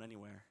not going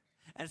anywhere.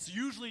 And it's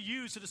usually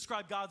used to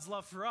describe God's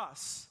love for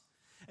us.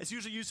 It's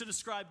usually used to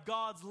describe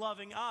God's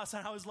loving us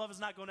and how His love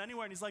is not going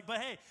anywhere. And He's like, but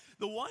hey,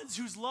 the ones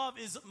whose love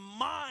is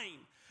mine,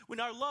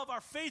 when our love,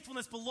 our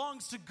faithfulness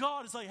belongs to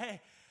God, it's like,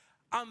 hey,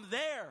 I'm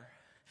there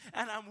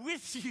and I'm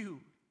with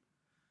you.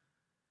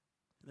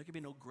 There could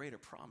be no greater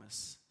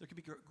promise. There could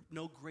be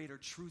no greater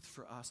truth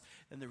for us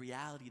than the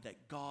reality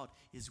that God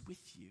is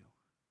with you.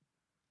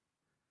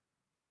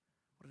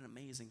 What an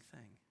amazing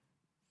thing.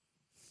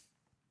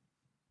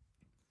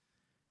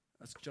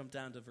 Let's jump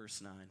down to verse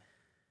 9.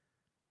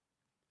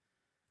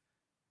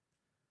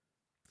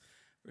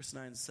 Verse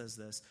 9 says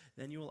this,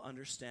 then you will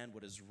understand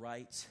what is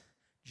right,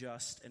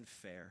 just, and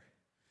fair.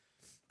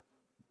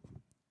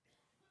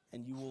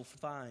 And you will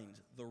find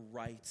the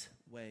right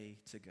way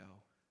to go.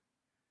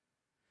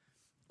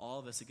 All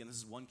of this, again, this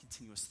is one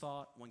continuous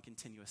thought, one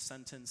continuous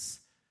sentence.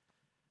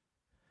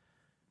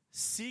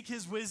 Seek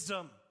His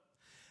wisdom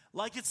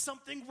like it's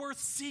something worth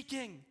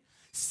seeking.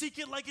 Seek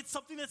it like it's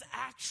something that's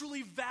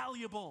actually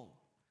valuable.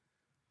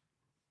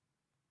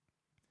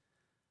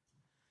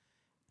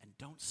 And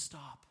don't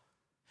stop.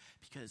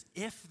 Because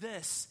if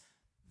this,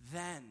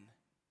 then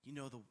you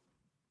know the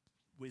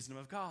wisdom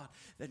of God.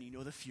 Then you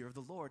know the fear of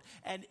the Lord.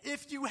 And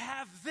if you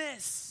have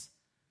this,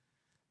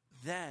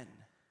 then.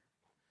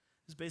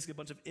 There's basically a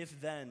bunch of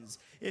if-thens.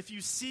 If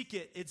you seek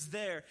it, it's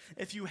there.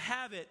 If you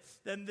have it,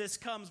 then this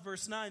comes.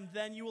 Verse 9,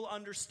 then you will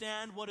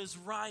understand what is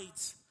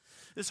right.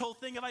 This whole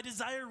thing of I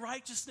desire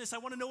righteousness. I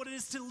want to know what it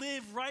is to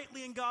live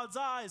rightly in God's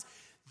eyes.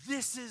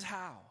 This is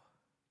how.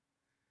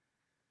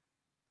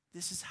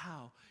 This is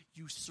how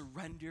you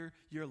surrender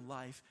your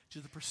life to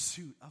the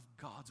pursuit of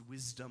God's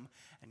wisdom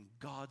and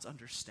God's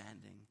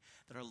understanding,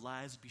 that our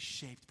lives be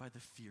shaped by the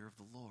fear of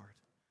the Lord.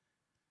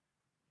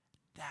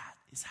 That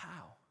is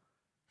how.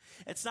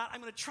 It's not,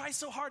 I'm going to try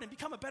so hard and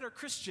become a better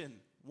Christian.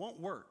 Won't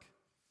work.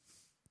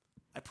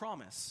 I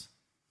promise.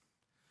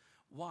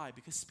 Why?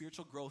 Because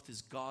spiritual growth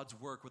is God's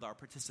work with our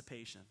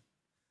participation.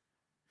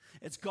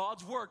 It's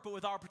God's work, but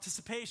with our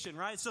participation,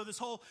 right? So this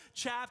whole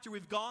chapter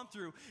we've gone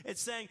through, it's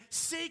saying,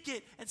 seek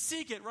it,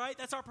 right?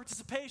 That's our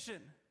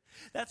participation.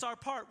 That's our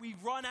part. We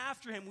run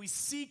after Him. We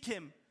seek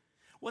Him.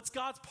 What's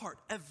God's part?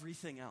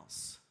 Everything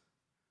else.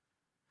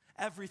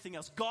 Everything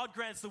else. God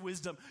grants the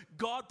wisdom.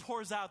 God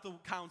pours out the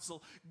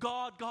counsel.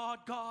 God.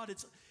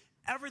 It's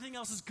everything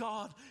else is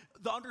God.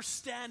 The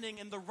understanding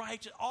and the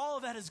righteous, all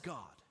of that is God.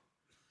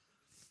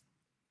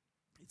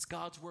 It's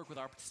God's work with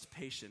our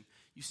participation.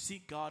 You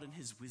seek God and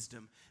His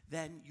wisdom,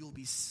 then you'll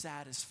be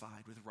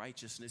satisfied with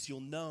righteousness.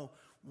 You'll know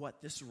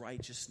what this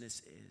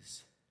righteousness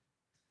is.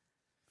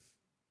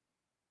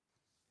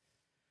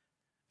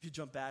 If you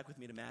jump back with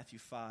me to Matthew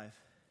 5,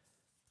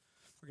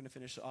 we're going to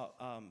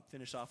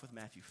finish off with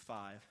Matthew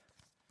 5,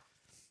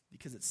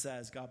 because it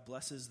says, God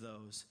blesses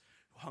those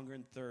who hunger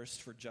and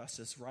thirst for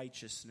justice,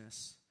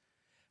 righteousness,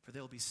 for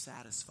they'll be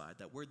satisfied.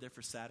 That word there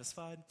for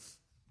satisfied,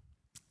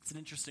 it's an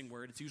interesting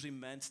word. It's usually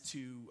meant to,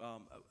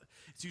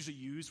 it's usually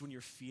used when you're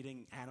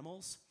feeding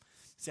animals.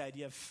 It's the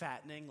idea of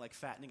fattening, like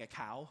fattening a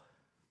cow.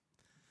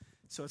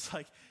 So it's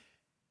like,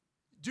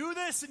 do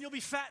this and you'll be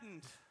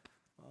fattened.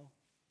 Well,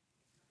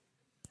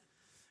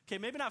 okay,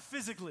 maybe not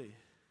physically,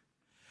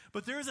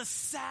 but there is a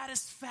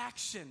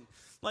satisfaction.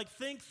 Like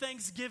think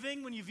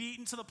Thanksgiving when you've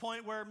eaten to the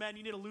point where, man,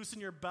 you need to loosen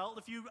your belt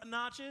a few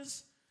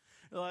notches.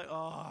 You're like,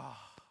 oh,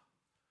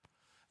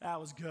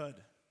 that was good.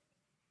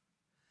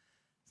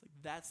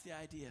 That's the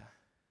idea.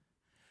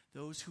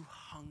 Those who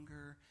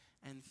hunger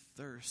and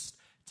thirst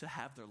to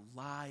have their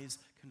lives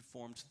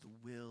conform to the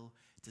will,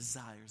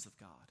 desires of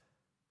God.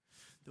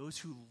 Those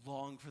who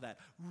long for that.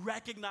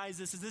 Recognize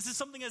this is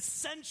something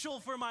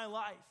essential for my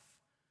life.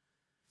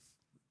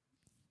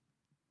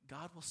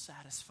 God will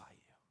satisfy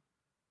you.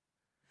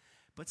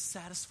 But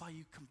satisfy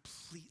you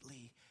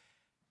completely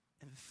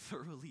and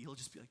thoroughly. You'll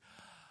just be like,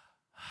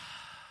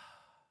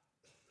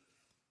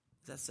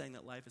 Is that saying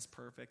that life is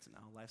perfect? No,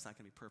 life's not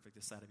going to be perfect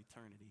this side of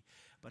eternity.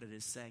 But it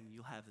is saying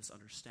you'll have this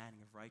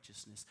understanding of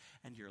righteousness,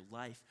 and your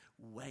life,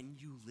 when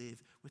you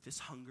live with this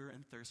hunger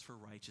and thirst for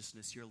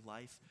righteousness, your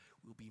life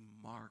will be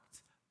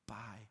marked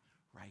by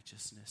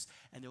righteousness.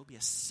 And there will be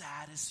a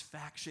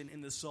satisfaction in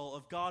the soul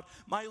of God.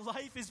 My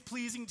life is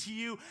pleasing to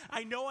you.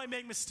 I know I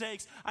make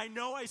mistakes. I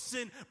know I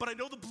sin, but I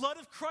know the blood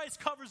of Christ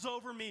covers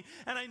over me.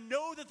 And I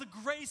know that the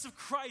grace of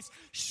Christ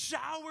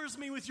showers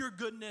me with your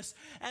goodness.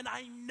 And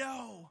I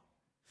know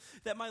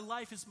that my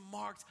life is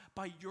marked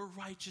by your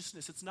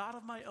righteousness. It's not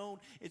of my own.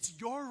 It's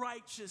your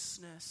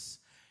righteousness.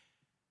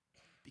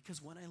 Because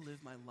when I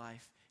live my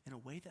life in a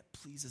way that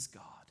pleases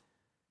God,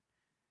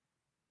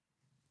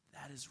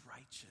 that is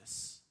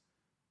righteous.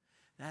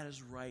 That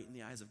is right in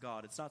the eyes of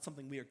God. It's not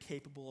something we are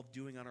capable of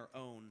doing on our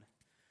own,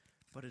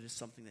 but it is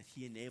something that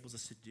he enables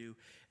us to do.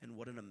 And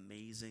what an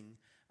amazing,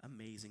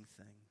 amazing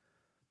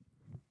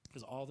thing.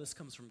 Because all this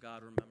comes from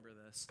God. Remember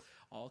this.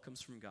 All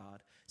comes from God.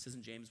 It says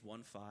in James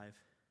 1:5,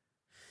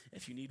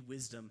 if you need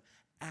wisdom,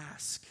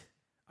 ask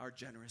our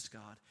generous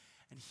God,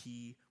 and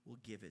he will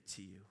give it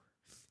to you.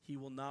 He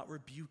will not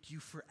rebuke you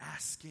for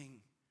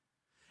asking.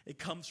 It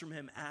comes from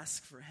him.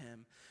 Ask for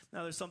him.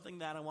 Now, there's something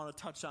that I want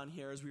to touch on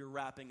here as we are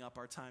wrapping up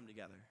our time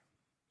together.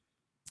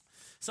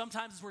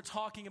 Sometimes as we're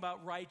talking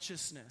about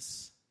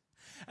righteousness,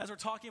 as we're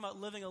talking about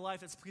living a life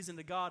that's pleasing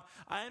to God,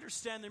 I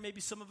understand there may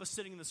be some of us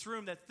sitting in this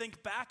room that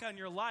think back on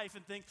your life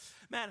and think,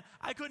 man,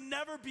 I could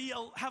never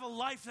have a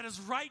life that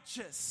is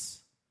righteous.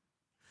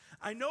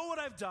 I know what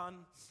I've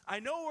done.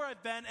 I know where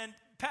I've been. And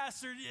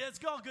Pastor, it's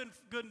all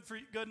good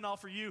and all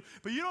for you,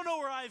 but you don't know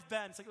where I've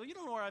been. It's like, well, you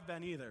don't know where I've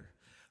been either.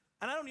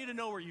 And I don't need to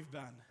know where you've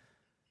been.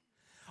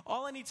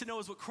 All I need to know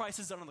is what Christ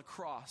has done on the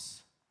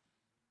cross.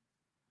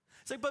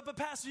 It's like, but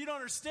Pastor, you don't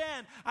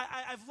understand.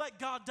 I've let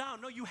God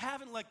down. No, you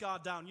haven't let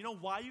God down. You know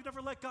why you've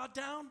never let God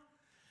down?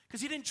 Because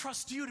he didn't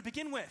trust you to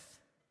begin with.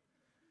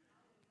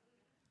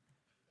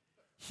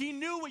 He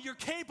knew what you're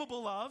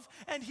capable of,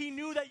 and he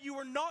knew that you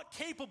were not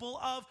capable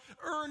of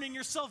earning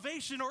your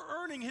salvation or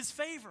earning his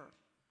favor.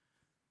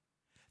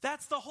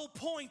 That's the whole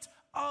point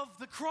of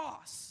the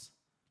cross.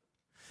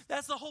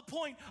 That's the whole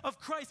point of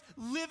Christ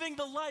living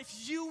the life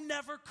you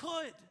never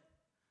could.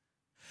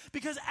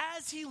 Because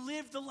as he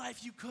lived the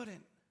life you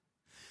couldn't,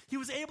 he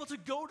was able to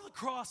go to the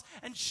cross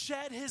and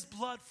shed his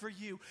blood for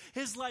you.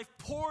 His life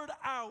poured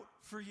out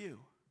for you.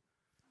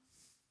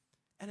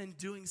 And in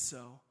doing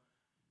so,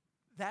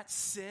 that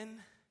sin,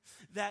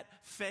 that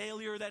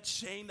failure, that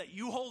shame that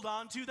you hold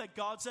on to, that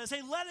God says,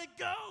 hey, let it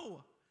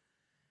go.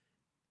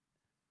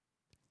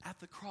 At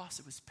the cross,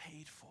 it was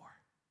paid for.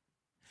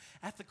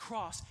 At the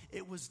cross,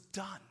 it was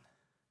done.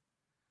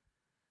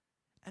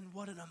 And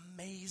what an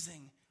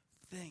amazing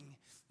thing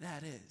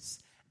that is.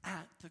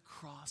 At the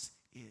cross,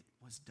 it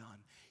was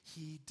done.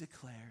 He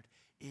declared,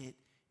 it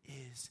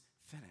is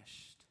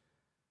finished.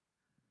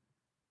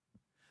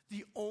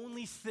 The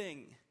only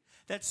thing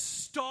that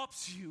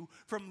stops you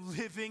from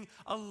living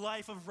a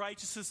life of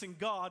righteousness in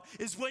God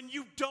is when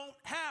you don't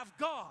have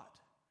God.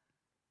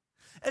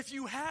 If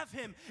you have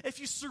him, if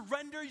you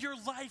surrender your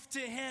life to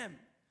him,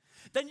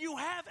 then you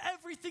have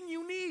everything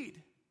you need.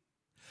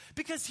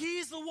 Because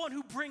he's the one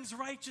who brings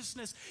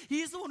righteousness.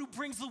 He's the one who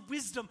brings the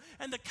wisdom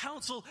and the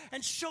counsel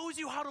and shows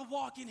you how to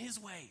walk in his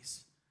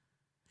ways.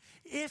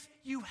 If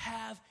you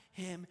have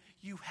him,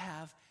 you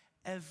have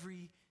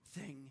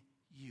everything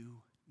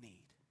you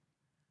need.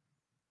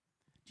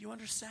 Do you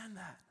understand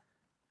that?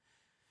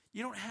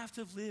 You don't have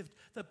to have lived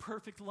the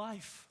perfect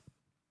life.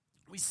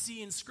 We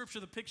see in Scripture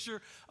the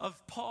picture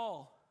of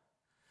Paul.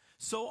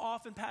 So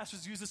often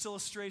pastors use this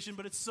illustration,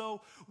 but it's so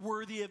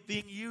worthy of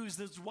being used.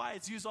 That's why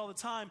it's used all the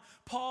time.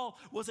 Paul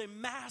was a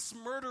mass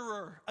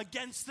murderer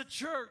against the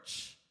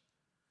church.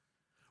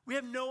 We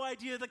have no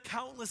idea the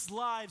countless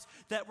lives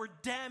that were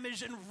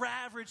damaged and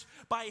ravaged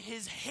by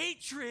his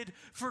hatred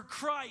for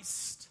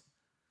Christ.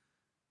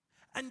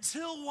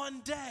 Until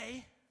one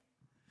day,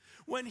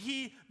 when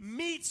he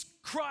meets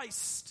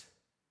Christ,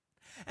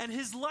 and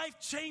his life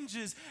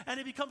changes, and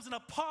he becomes an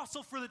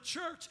apostle for the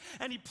church,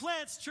 and he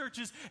plants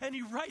churches, and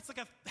he writes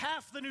like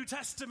half the New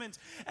Testament,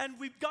 and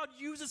God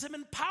uses him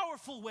in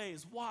powerful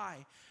ways.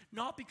 Why?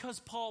 Not because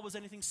Paul was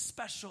anything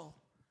special,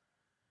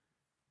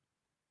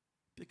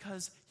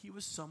 because he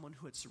was someone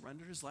who had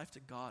surrendered his life to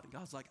God, and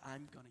God's like,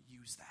 I'm going to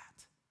use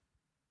that.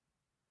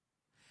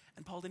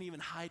 And Paul didn't even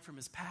hide from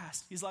his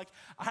past. He's like,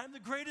 I'm the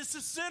greatest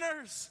of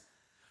sinners.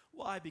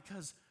 Why?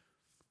 Because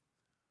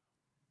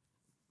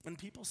when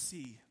people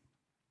see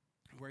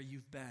where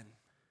you've been,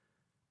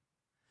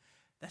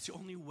 that's the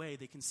only way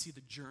they can see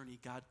the journey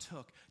God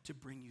took to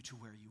bring you to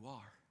where you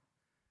are.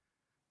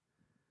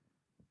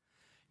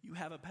 You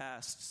have a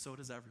past, so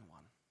does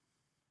everyone.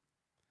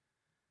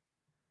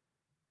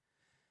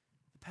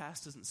 The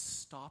past doesn't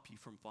stop you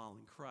from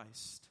following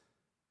Christ.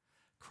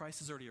 Christ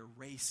has already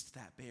erased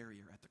that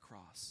barrier at the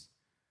cross.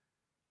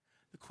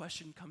 The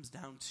question comes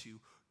down to,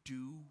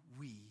 do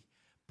we,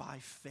 by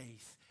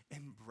faith,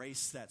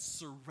 embrace that,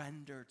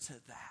 surrender to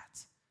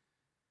that?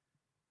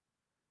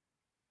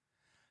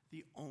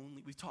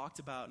 we've talked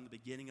about in the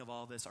beginning of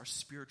all this, our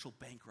spiritual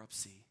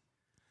bankruptcy.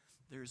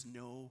 There's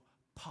no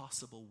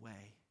possible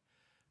way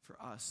for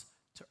us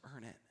to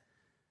earn it.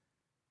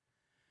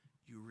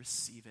 You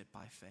receive it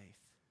by faith.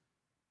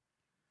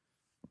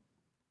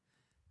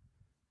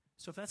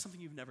 So if that's something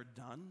you've never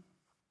done,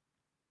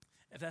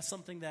 if that's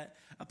something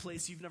a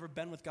place you've never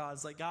been with God,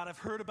 it's like, God, I've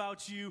heard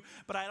about you,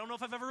 but I don't know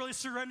if I've ever really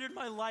surrendered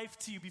my life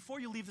to you. Before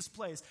you leave this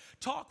place,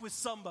 talk with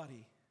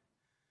somebody.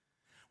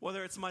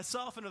 Whether it's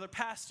myself, another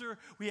pastor,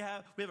 we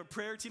have a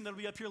prayer team that'll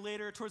be up here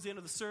later towards the end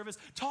of the service.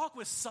 Talk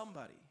with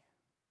somebody.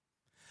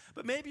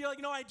 But maybe you're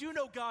like, I do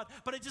know God,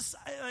 but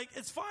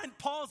it's fine.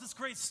 Paul has this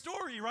great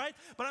story, right?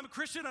 But I'm a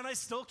Christian and I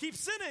still keep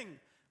sinning.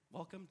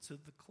 Welcome to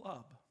the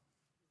club.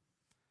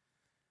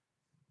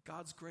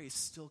 God's grace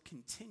still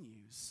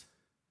continues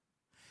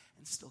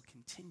and still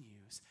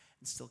continues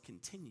and still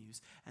continues.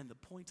 And the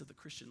point of the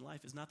Christian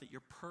life is not that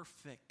you're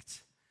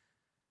perfect,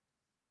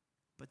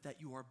 but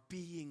that you are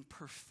being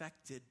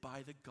perfected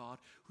by the God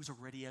who's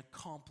already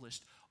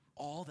accomplished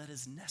all that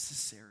is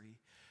necessary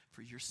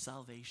for your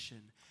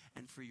salvation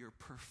and for your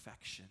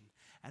perfection.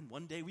 And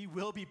one day we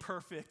will be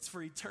perfect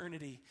for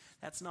eternity.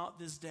 That's not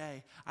this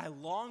day. I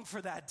long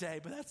for that day,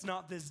 but that's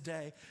not this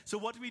day. So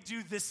what do we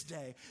do this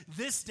day?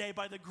 This day,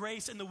 by the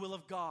grace and the will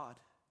of God,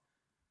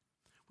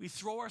 we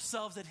throw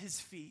ourselves at his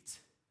feet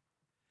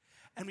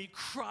and we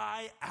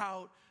cry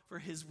out for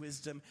his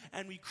wisdom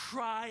and we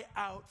cry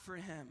out for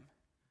him.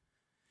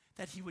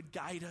 That he would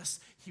guide us,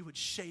 he would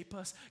shape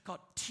us. God,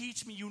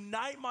 teach me,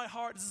 unite my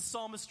heart, as the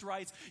psalmist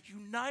writes,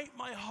 unite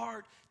my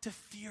heart to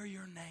fear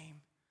your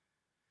name.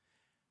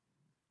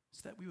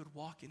 So that we would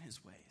walk in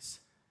his ways.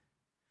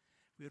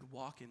 We would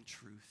walk in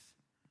truth,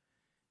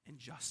 in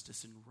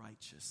justice, and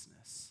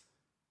righteousness.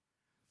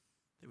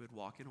 That we would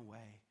walk in a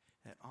way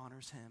that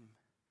honors him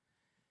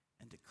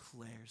and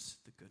declares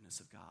the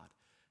goodness of God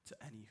to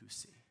any who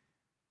see.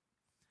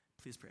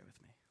 Please pray with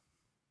me.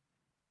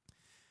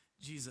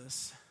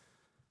 Jesus,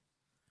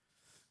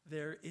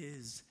 there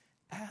is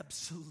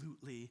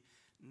absolutely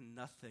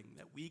nothing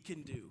that we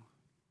can do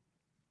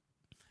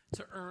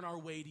to earn our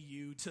way to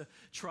you, to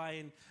try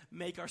and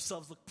make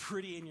ourselves look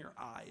pretty in your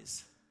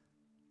eyes.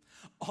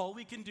 All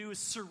we can do is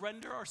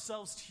surrender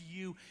ourselves to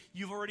you.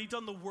 You've already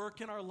done the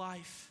work in our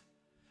life,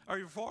 or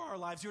for our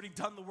lives. You've already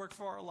done the work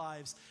for our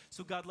lives.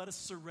 So God, let us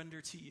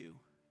surrender to you.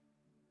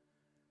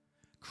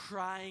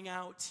 Crying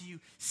out to you,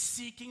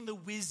 seeking the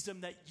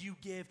wisdom that you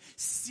give,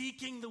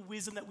 seeking the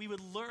wisdom that we would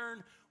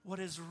learn what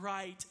is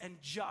right and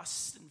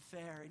just and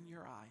fair in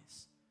your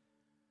eyes.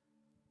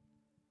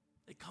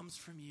 It comes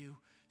from you,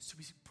 so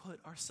we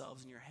put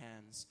ourselves in your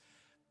hands.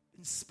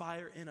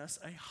 Inspire in us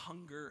a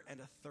hunger and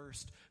a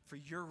thirst for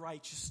your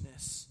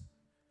righteousness,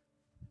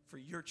 for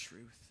your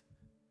truth.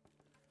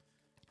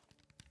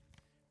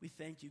 We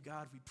thank you,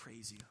 God. We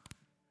praise you.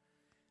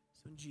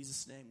 So in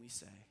Jesus' name we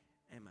say,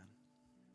 amen.